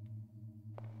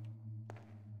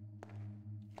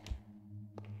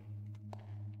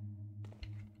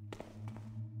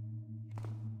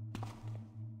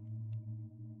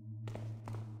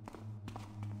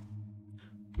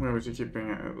 Where was he keeping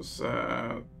it? It was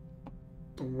the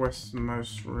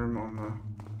westernmost room on the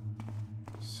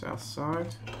south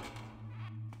side.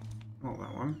 Not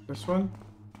that one. This one.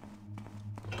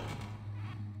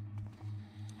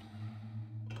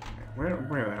 Where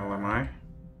the hell am I?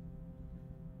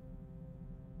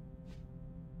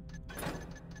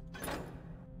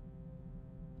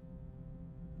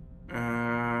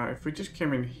 If we just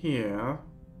came in here,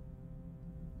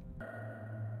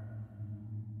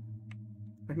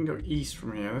 I can go east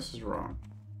from here. This is wrong.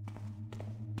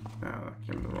 No, that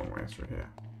came the wrong way through here.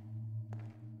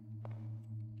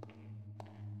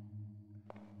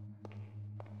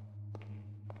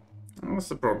 What's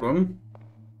the problem?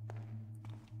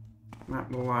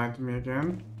 Map will lie to me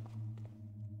again.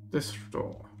 This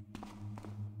door.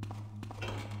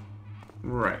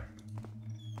 Right.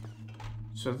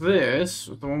 So this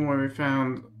was the one where we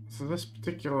found... So this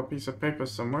particular piece of paper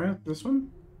somewhere. This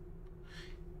one?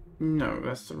 No,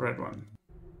 that's the red one.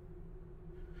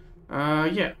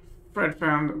 Yeah. Fred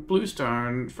found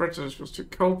bluestone. Fred said it was too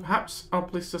cold. Perhaps I'll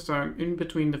place the stone in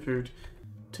between the food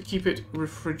to keep it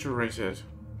refrigerated.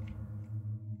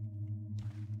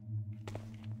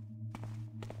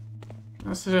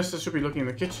 That suggests I should be looking in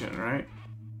the kitchen, right?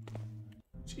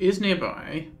 Which is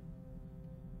nearby.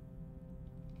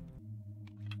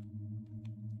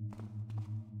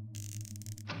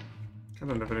 I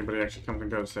don't know if anybody actually comes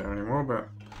and goes there anymore, but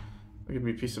it'll give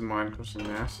me peace of mind crossing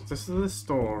there. So this is the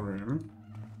storeroom.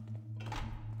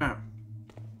 Oh.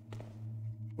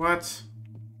 What?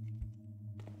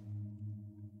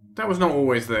 That was not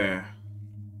always there.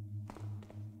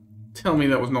 Tell me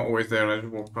that was not always there and I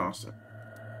just walked past it.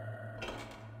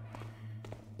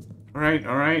 Alright,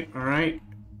 alright, alright.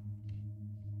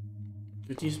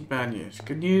 Good news and bad news.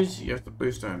 Good news, you have the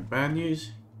bluestone. Bad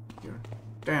news, you're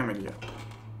a damn idiot.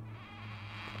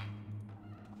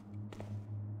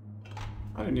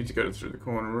 I don't need to go through the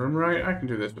corner room, right? I can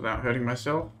do this without hurting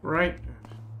myself, right?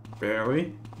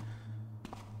 Barely.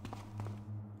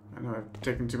 I know I've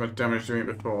taken too much damage doing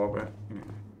it before, but, you know.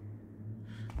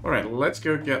 Alright, let's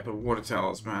go get the water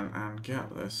talisman and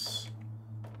get this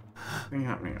thing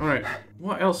happening. Alright,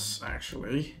 what else,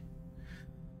 actually?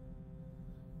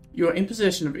 You are in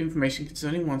possession of information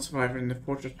concerning one survivor in the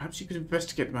fortress. Perhaps you could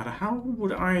investigate the matter. How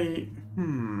would I...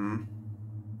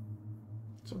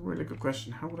 It's a really good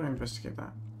question. How would I investigate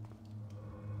that?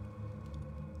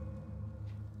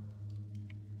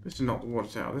 This is not the water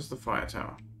tower. This is the fire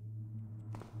tower.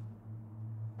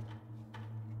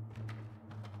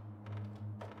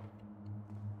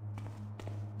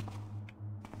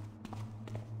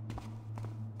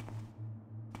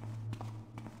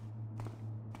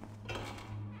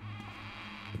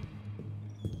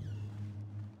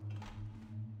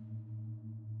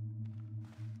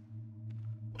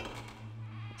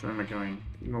 Where am I going?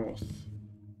 North. Is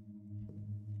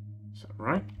that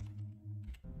right?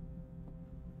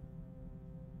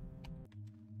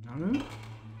 No?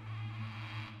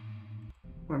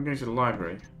 Well, I'm going to the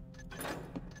library.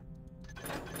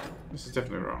 This is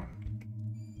definitely wrong.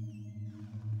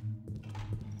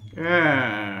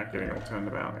 Yeah, getting all turned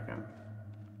about again.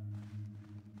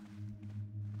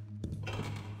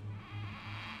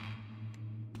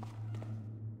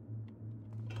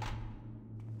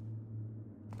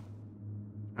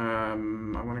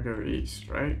 I want to go east,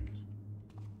 right?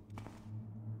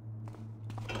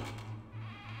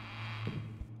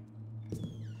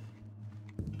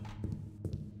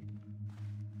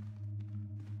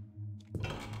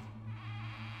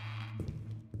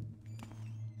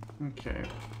 Okay.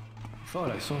 I thought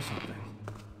I saw something.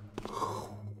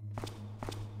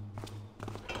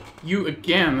 You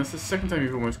again! That's the second time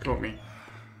you've almost caught me.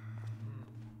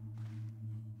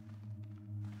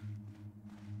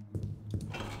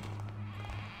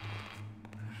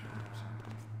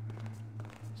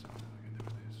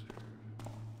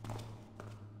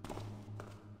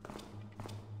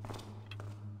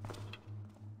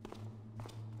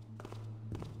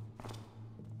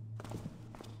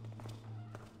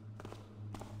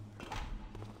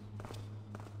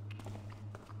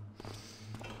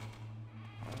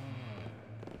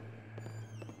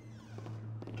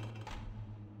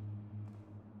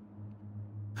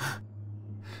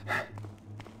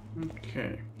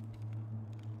 Okay.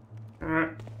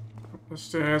 Alright. Up the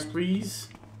stairs, please.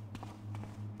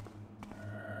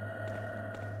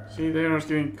 See, there I was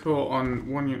getting caught on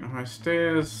 1 unit high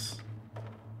stairs.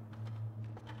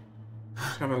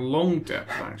 Just have a long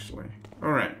depth, actually.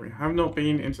 Alright, we have not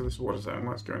been into this water zone.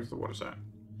 Let's go into the water zone.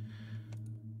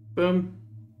 Boom.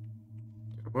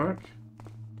 Did it work?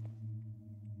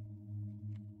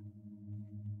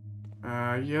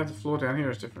 Yeah, the floor down here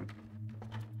is different.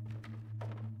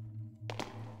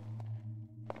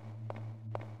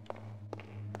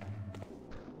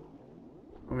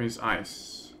 I mean, it's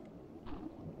ice.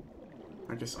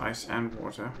 I guess ice and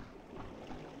water.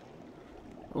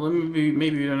 Well, then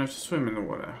maybe we don't have to swim in the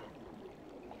water.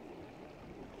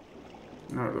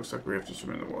 No, it looks like we have to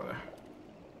swim in the water.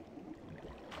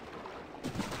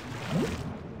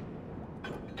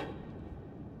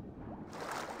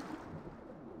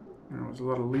 There's a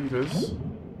lot of levers.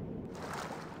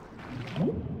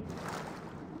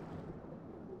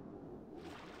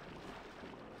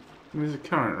 There's a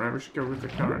current, right? We should go with the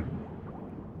current.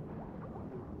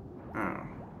 Oh.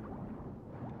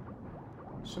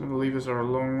 Some of the levers are a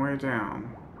long way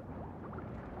down.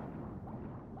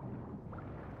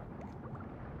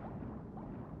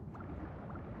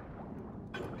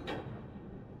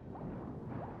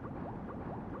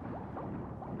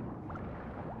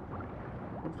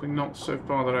 Hopefully not so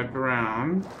far that I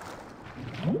drown.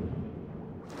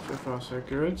 So far so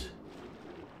good.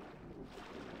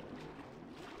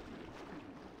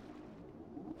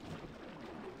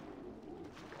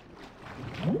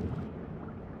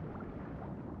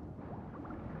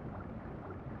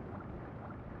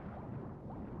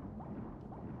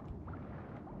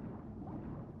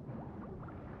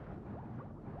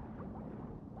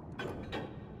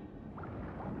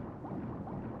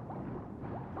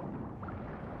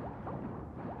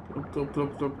 Glop,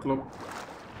 glop, glop, glop.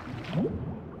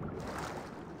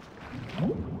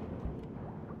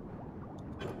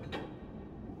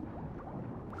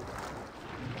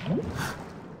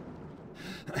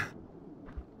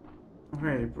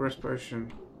 Okay, breast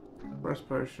potion. Breast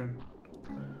potion.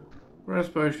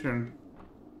 Breast potion.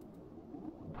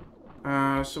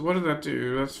 So what did that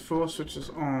do? That's 4 switches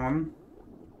on.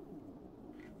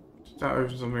 That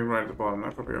opens something right at the bottom.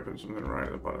 That probably opens something right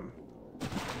at the bottom.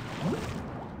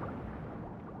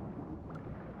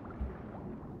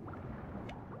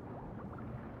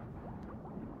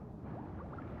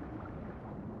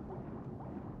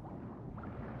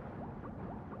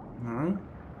 No.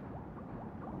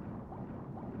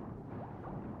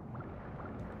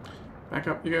 Back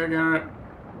up you go, Garrett.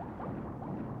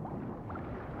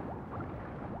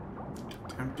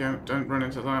 Don't run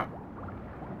into that.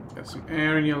 Get some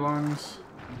air in your lungs.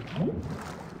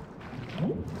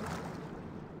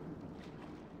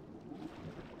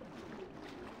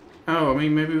 Oh, I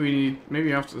mean,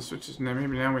 maybe after the switches, no,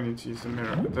 maybe now we need to use the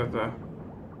mirror, the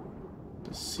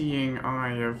seeing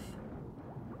eye of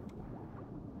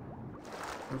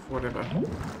whatever.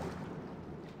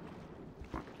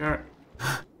 Garrett.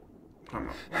 Come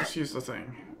on, let's use the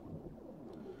thing.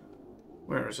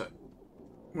 Where is it?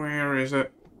 Where is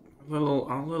it? A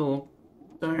little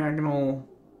diagonal,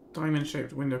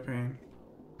 diamond-shaped window pane.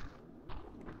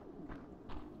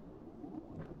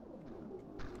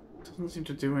 Doesn't seem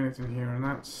to do anything here, and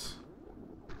that's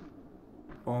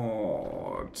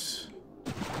odd.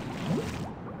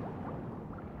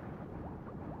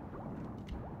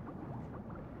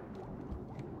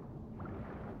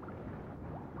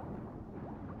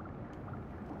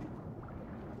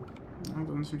 That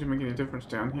doesn't seem to make any difference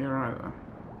down here either.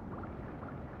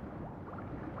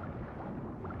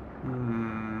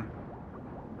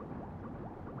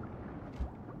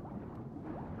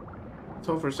 I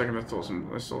thought for a second I saw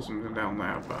something down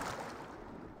there, but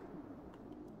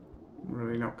I'm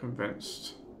really not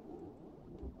convinced.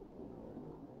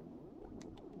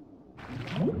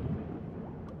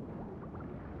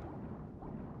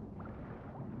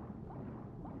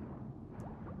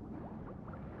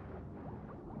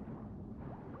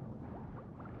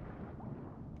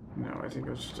 No, I think it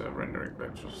was just a rendering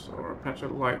glitch or a patch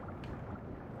of light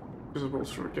visible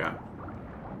through a gap.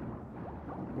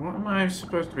 What am I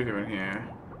supposed to be doing here?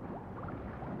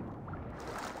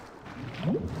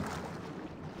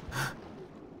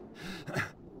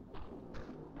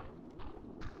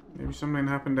 Maybe something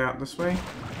happened out this way?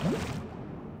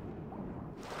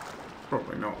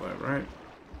 Probably not though, right?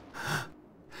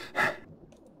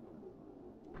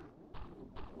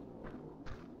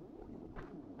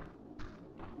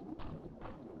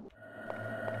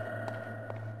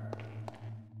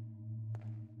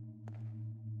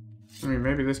 I mean,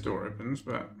 maybe this door opens,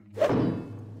 but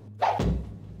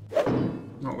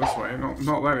not not this way,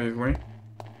 not that easily.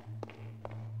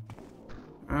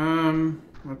 I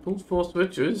pulled 4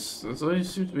 switches. Those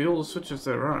seem to be all the switches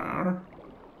there are.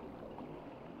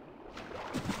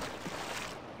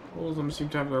 All of them seem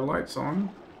to have their lights on.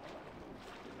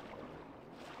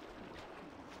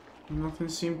 Nothing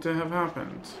seemed to have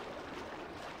happened.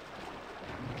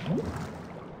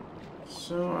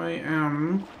 So I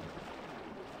am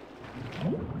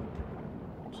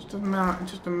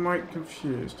just a mite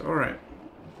confused. Alright.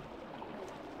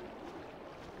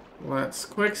 Let's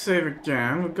quick save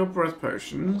again. We've got breath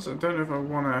potions. I don't know if I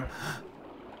want to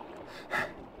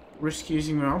risk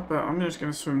using them up, but I'm just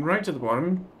going to swim right to the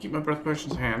bottom, keep my breath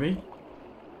potions handy.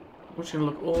 I'm just going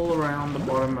to look all around the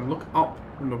bottom and look up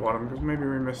from the bottom, because maybe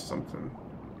we missed something.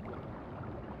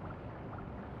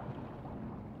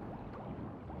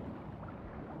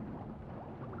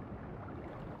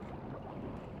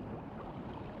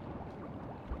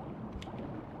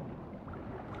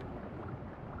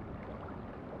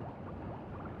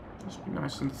 Just be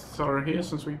nice and thorough here,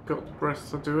 since we've got the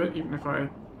breath to do it, even if I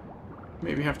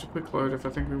maybe have to quick load if I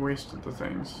think we wasted the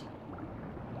things.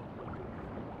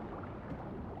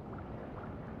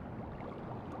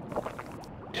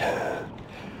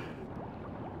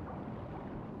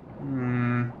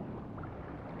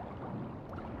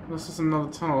 This is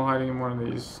another tunnel hiding in one of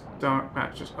these dark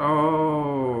patches.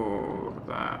 Oh, look at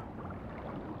that.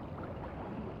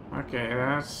 Okay,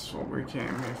 that's what we came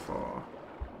here for.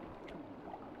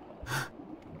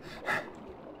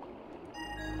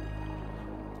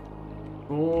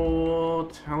 Four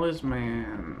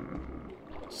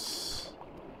talismans.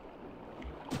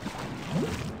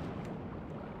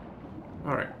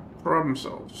 Alright, problem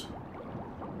solved.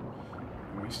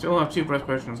 We still have 2 breath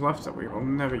potions left that we will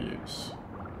never use.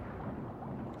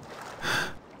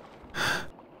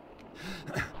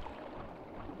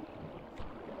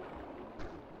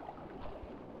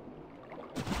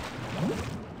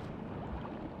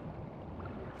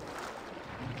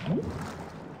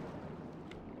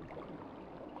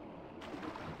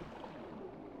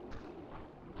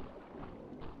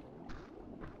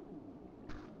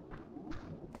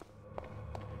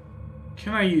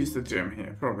 Can I use the gym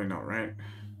here? Probably not, right?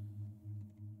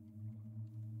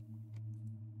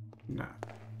 No.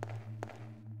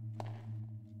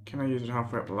 Can I use it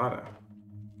halfway up the ladder?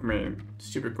 I mean,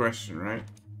 stupid question, right?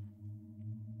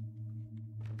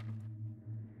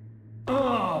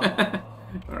 Oh.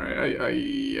 Alright, I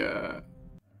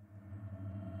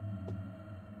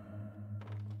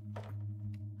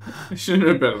should have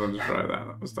known better than to try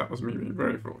that. That was me being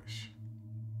very foolish.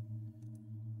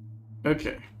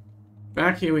 Okay.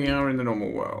 Back here we are in the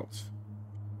normal world.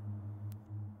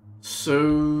 So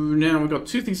now we've got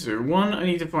 2 things to do. One, I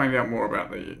need to find out more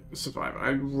about the survivor.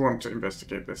 I want to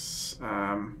investigate this.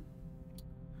 The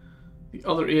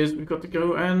other is we've got to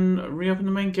go and reopen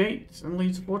the main gate and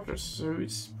leave the fortress. So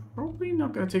it's probably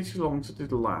not going to take too long to do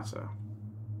the latter.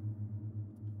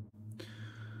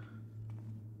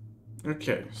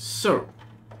 Okay, so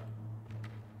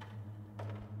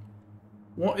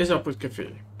what is up with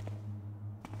Kafei?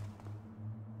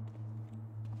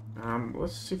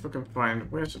 Let's see if I can find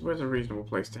where's a reasonable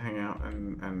place to hang out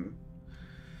and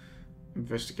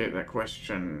investigate that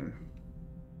question.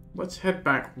 Let's head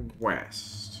back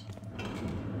west.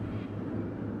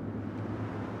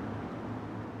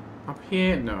 Up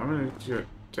here? No, I'm gonna do it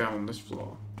down on this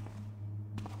floor.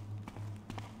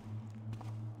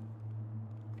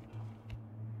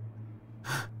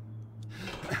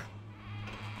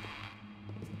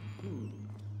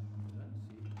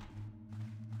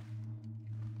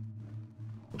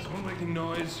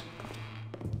 Noise.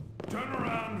 Turn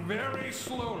around very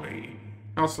slowly.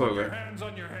 How slowly? Put your hands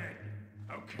on your head.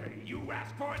 Okay, you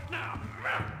asked for it now.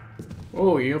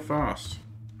 Oh, you're fast.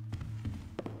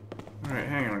 Alright,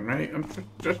 hang on, mate. I'm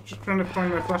just trying to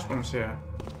find my flash bombs here.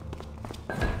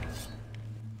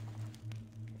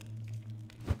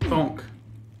 Bonk.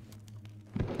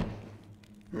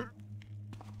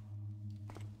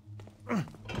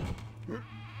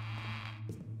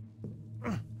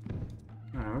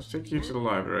 Let's take you to the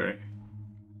library.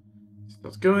 So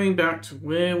that's going back to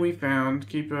where we found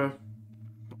Kafei's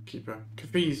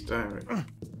diary.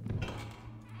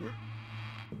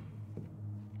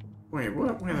 Wait,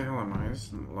 what? Where the hell am I? Is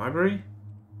this in the library?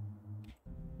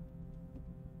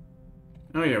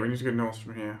 Oh yeah, we need to go north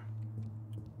from here.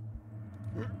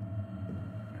 No,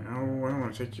 I don't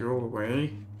want to take you all the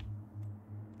way.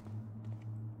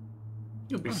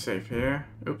 You'll be safe here.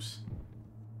 Oops.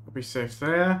 I'll be safe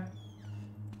there.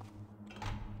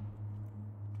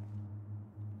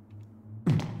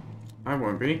 I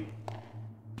won't be.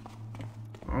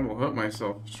 I will hurt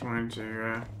myself trying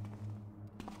to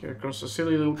Get across a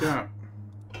silly little gap.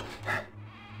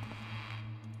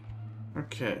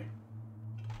 Okay.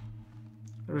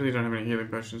 I really don't have any healing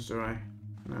potions, do I?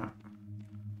 No.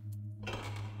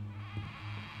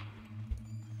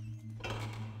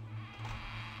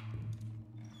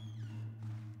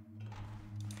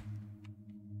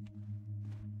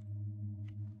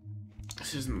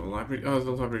 This isn't the library. Oh,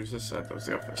 the library's this side. That was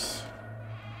the office.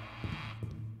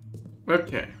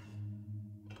 Okay.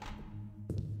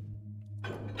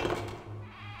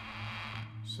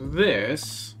 So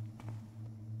this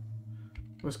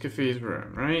was Kafei's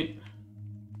room, right?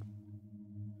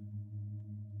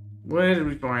 Where did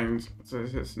we find? So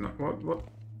it's not what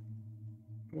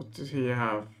did he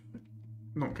have?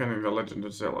 Not counting the Legend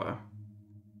of Zilla.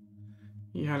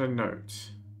 He had a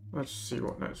note. Let's see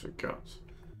what notes we got.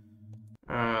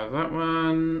 That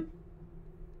one.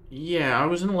 Yeah, I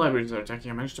was in the library as they were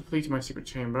attacking. I managed to flee to my secret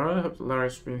chamber. I hope that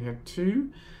Larius will be here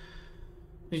too.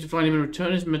 I need to find him and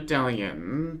return his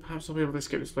medallion. Perhaps I'll be able to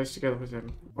escape this place together with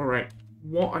him. Alright,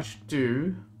 what I should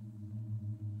do...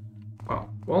 Well,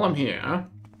 while I'm here,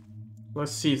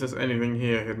 let's see if there's anything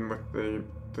here hidden with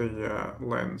the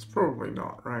lens. Probably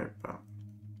not, right? But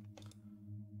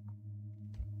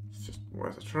it's just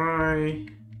worth a try.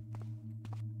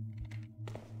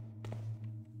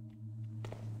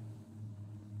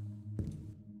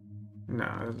 No,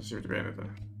 there doesn't seem to be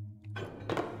anything.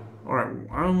 Alright,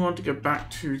 I want to go back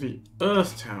to the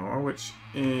Earth Tower, which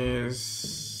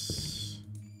is...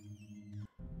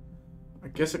 I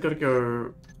guess I gotta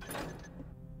go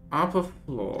upper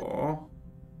floor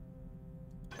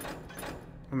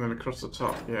and then across the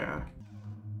top, yeah.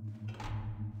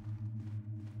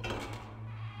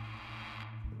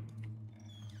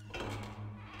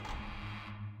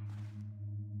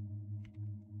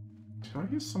 Did I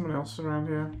hear someone else around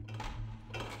here?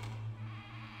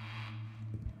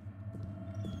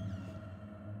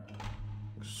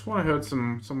 I swear I heard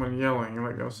someone yelling,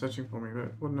 like they were searching for me, but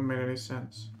it wouldn't have made any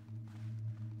sense.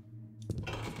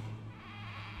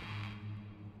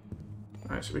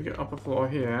 Alright, so we get upper floor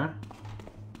here.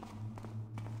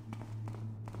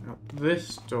 Now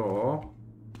this door,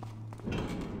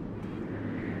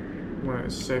 when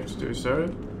it's safe to do so.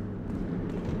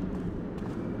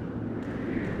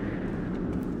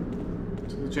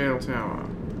 To the jail tower.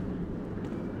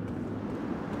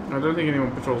 I don't think anyone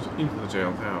patrols into the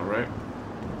jail tower, right?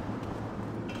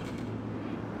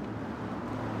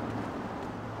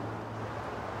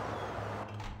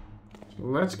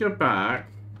 Let's go back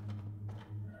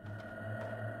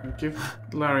and give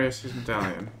Larius his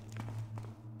medallion.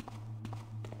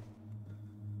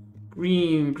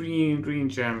 Green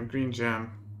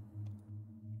gem.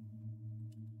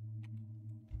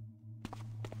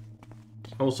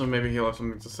 Also, maybe he'll have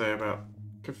something to say about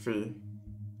Kafei.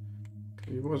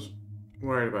 He was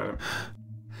worried about him.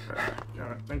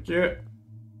 Alright, thank you. It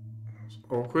was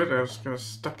awkward, I was kind of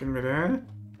stuck in midair.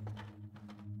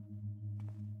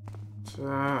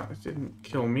 It didn't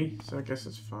kill me, so I guess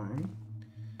it's fine.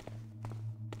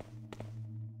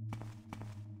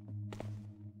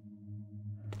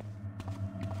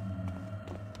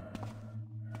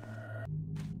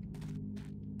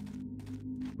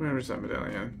 Where is that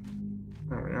medallion?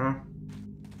 There we are.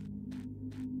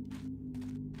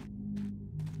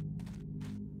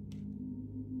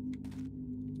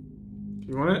 Do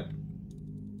you want it?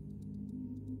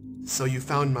 So you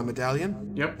found my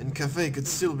medallion? Yep. And Kafei could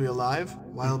still be alive?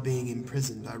 While being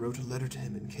imprisoned, I wrote a letter to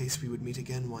him in case we would meet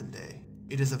again one day.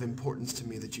 It is of importance to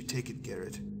me that you take it,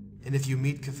 Garrett. And if you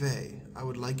meet Kafei, I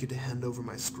would like you to hand over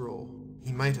my scroll.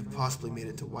 He might have possibly made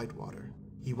it to Whitewater.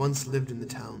 He once lived in the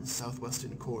town's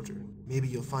southwestern quarter. Maybe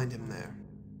you'll find him there.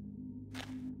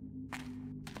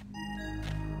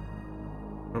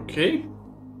 Okay.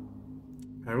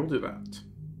 I will do that.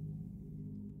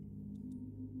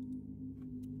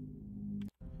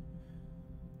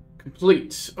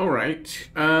 Complete. Alright.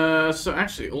 So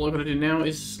actually, all I've got to do now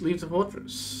is leave the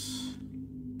fortress.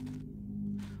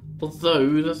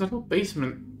 Although, there's a little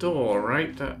basement door,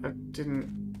 right? That I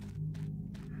didn't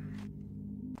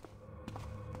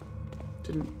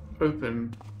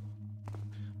open.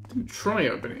 Didn't try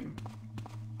opening.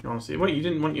 Honestly. Wait, you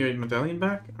didn't want your medallion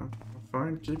back? Oh,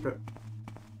 fine, keep it.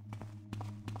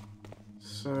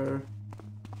 So...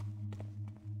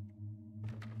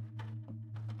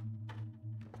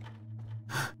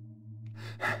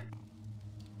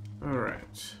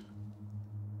 Alright.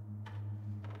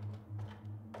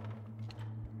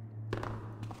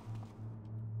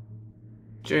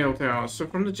 Jail tower. So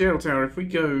from the jail tower, if we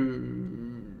go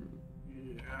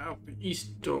out the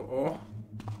east door,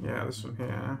 yeah, this one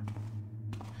here.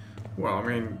 Well, I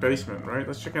mean, basement, right?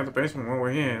 Let's check out the basement while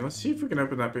we're here. Let's see if we can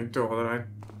open that big door that I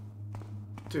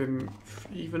didn't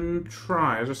even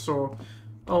try. I just saw,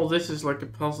 oh, this is like a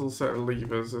puzzle set of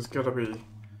levers. There's got to be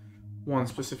one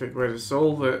specific way to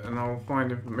solve it, and I'll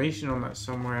find information on that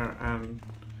somewhere, and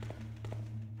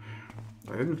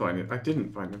I didn't find it. I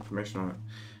didn't find information on it.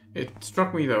 It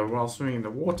struck me, though, while swimming in the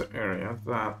water area,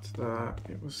 that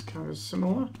it was kind of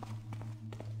similar.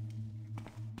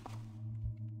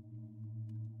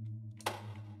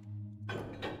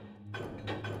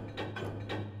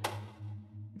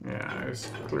 Yeah,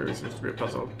 it clearly seems to be a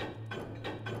puzzle.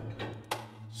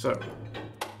 So.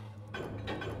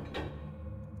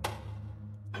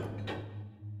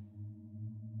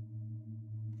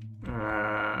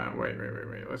 Wait.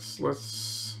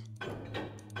 Let's...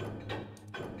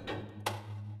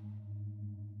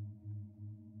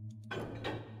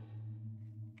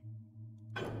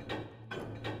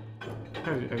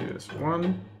 How do you do this?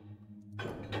 1,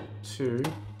 2,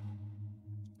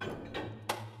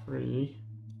 3,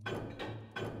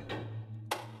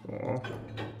 4,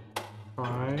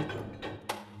 5,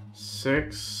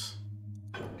 6,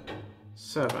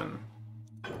 7,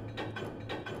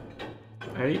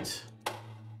 8,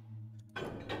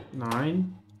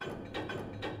 9,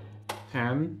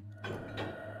 10,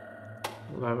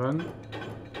 11,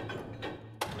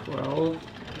 12.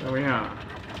 There we are.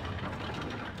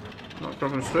 Not a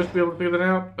problem. I'm supposed to be able to figure that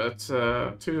out, but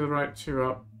 2 to the right, 2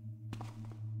 up.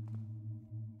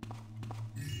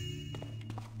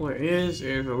 What it is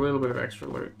a little bit of extra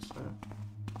loot. So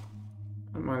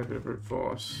that might have been a brute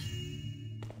force.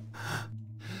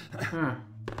 Huh.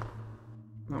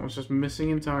 That was just missing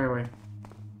entirely.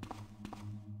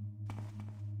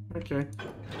 Okay.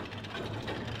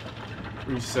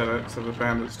 Reset it so the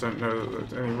bandits don't know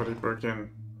that anybody broke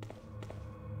in.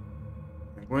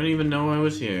 They won't even know I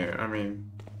was here. I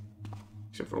mean,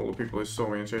 except for all the people who saw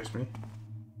me and chased me.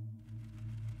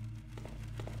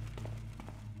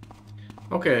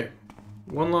 Okay.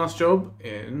 One last job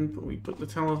in, but we put the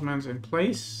talismans in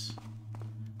place.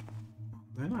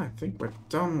 Then I think we're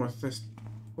done with this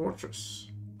fortress.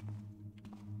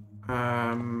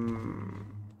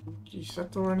 Is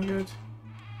that door any good?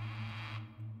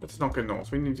 Let's not go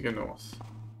north. We need to go north.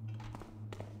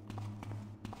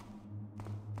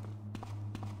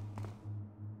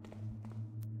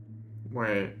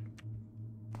 Wait.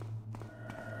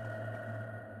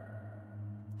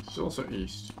 It's also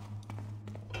east.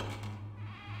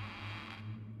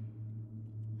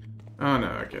 Oh no,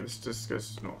 okay, this just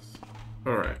goes north.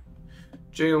 Alright.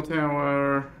 Jail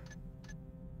tower.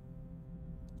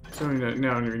 So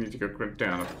now we need to go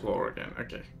down the floor again.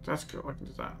 Okay, that's cool. I can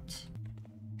do that.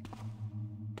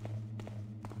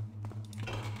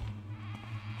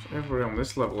 So everybody on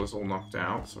this level is all knocked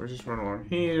out. So we just run along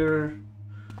here.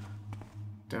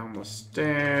 Down the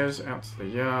stairs, out to the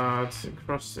yard,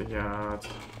 across the yard.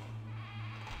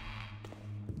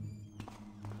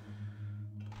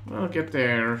 We'll get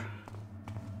there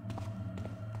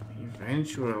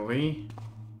eventually.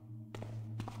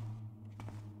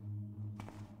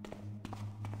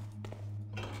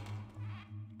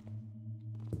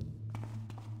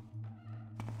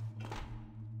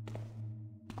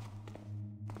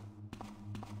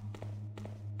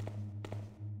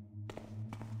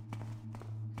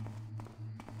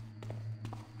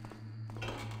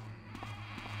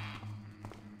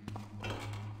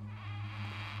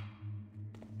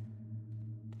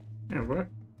 Yeah, what?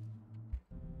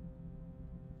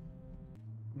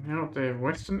 Now the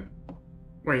western...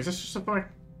 Wait, is this just a bike?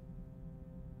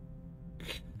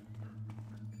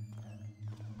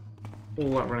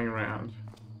 All that running around.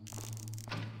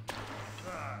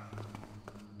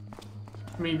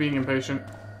 Me being impatient.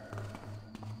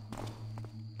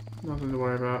 Nothing to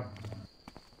worry about.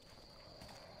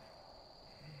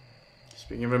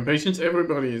 Speaking of impatience,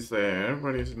 everybody is there.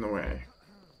 Everybody's in the way.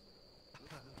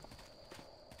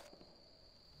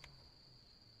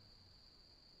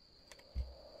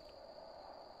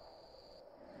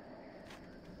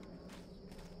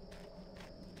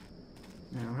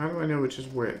 Now, how do I know which is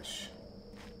which?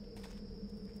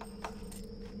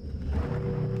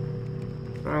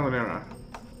 Trial and error.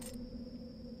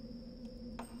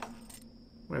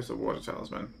 Where's the water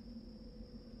talisman?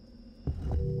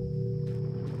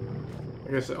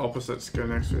 I guess the opposites go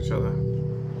next to each other.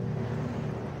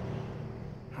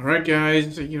 Alright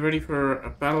guys, are you ready for a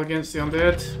battle against the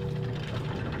undead?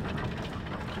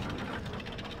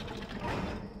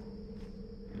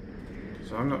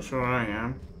 So I'm not sure I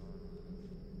am.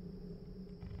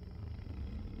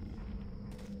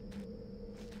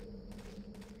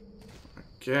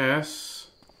 Guess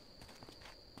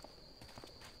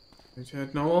we need to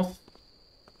head north.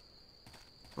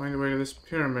 Find a way to this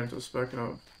pyramid I was spoken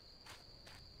of.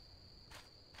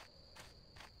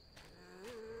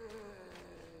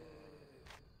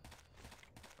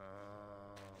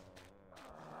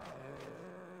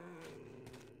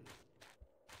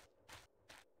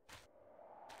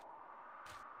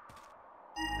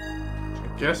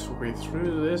 guess we'll be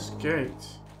through this gate.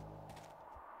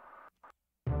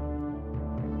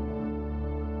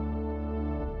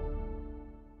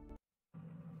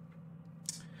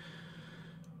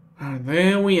 And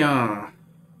there we are.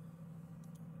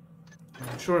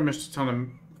 I'm sure I missed a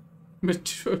ton of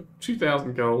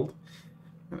 2,000 gold.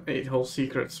 8 whole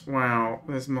secrets. Wow,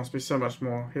 there must be so much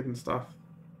more hidden stuff.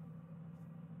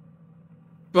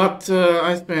 But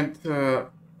I spent well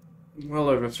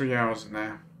over 3 hours in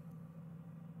there.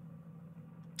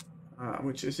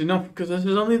 Which is enough because this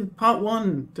is only part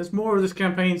 1. There's more of this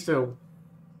campaign still.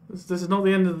 This is not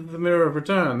the end of the Mirror of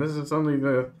Return. This is only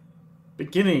the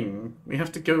beginning. We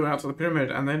have to go out to the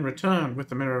pyramid and then return with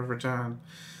the Mirror of Return.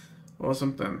 Or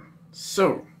something.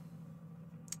 So,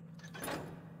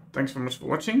 thanks very much for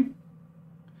watching.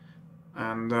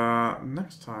 And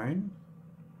next time,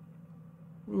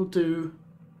 we'll do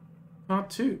part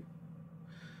 2.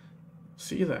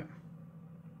 See you then.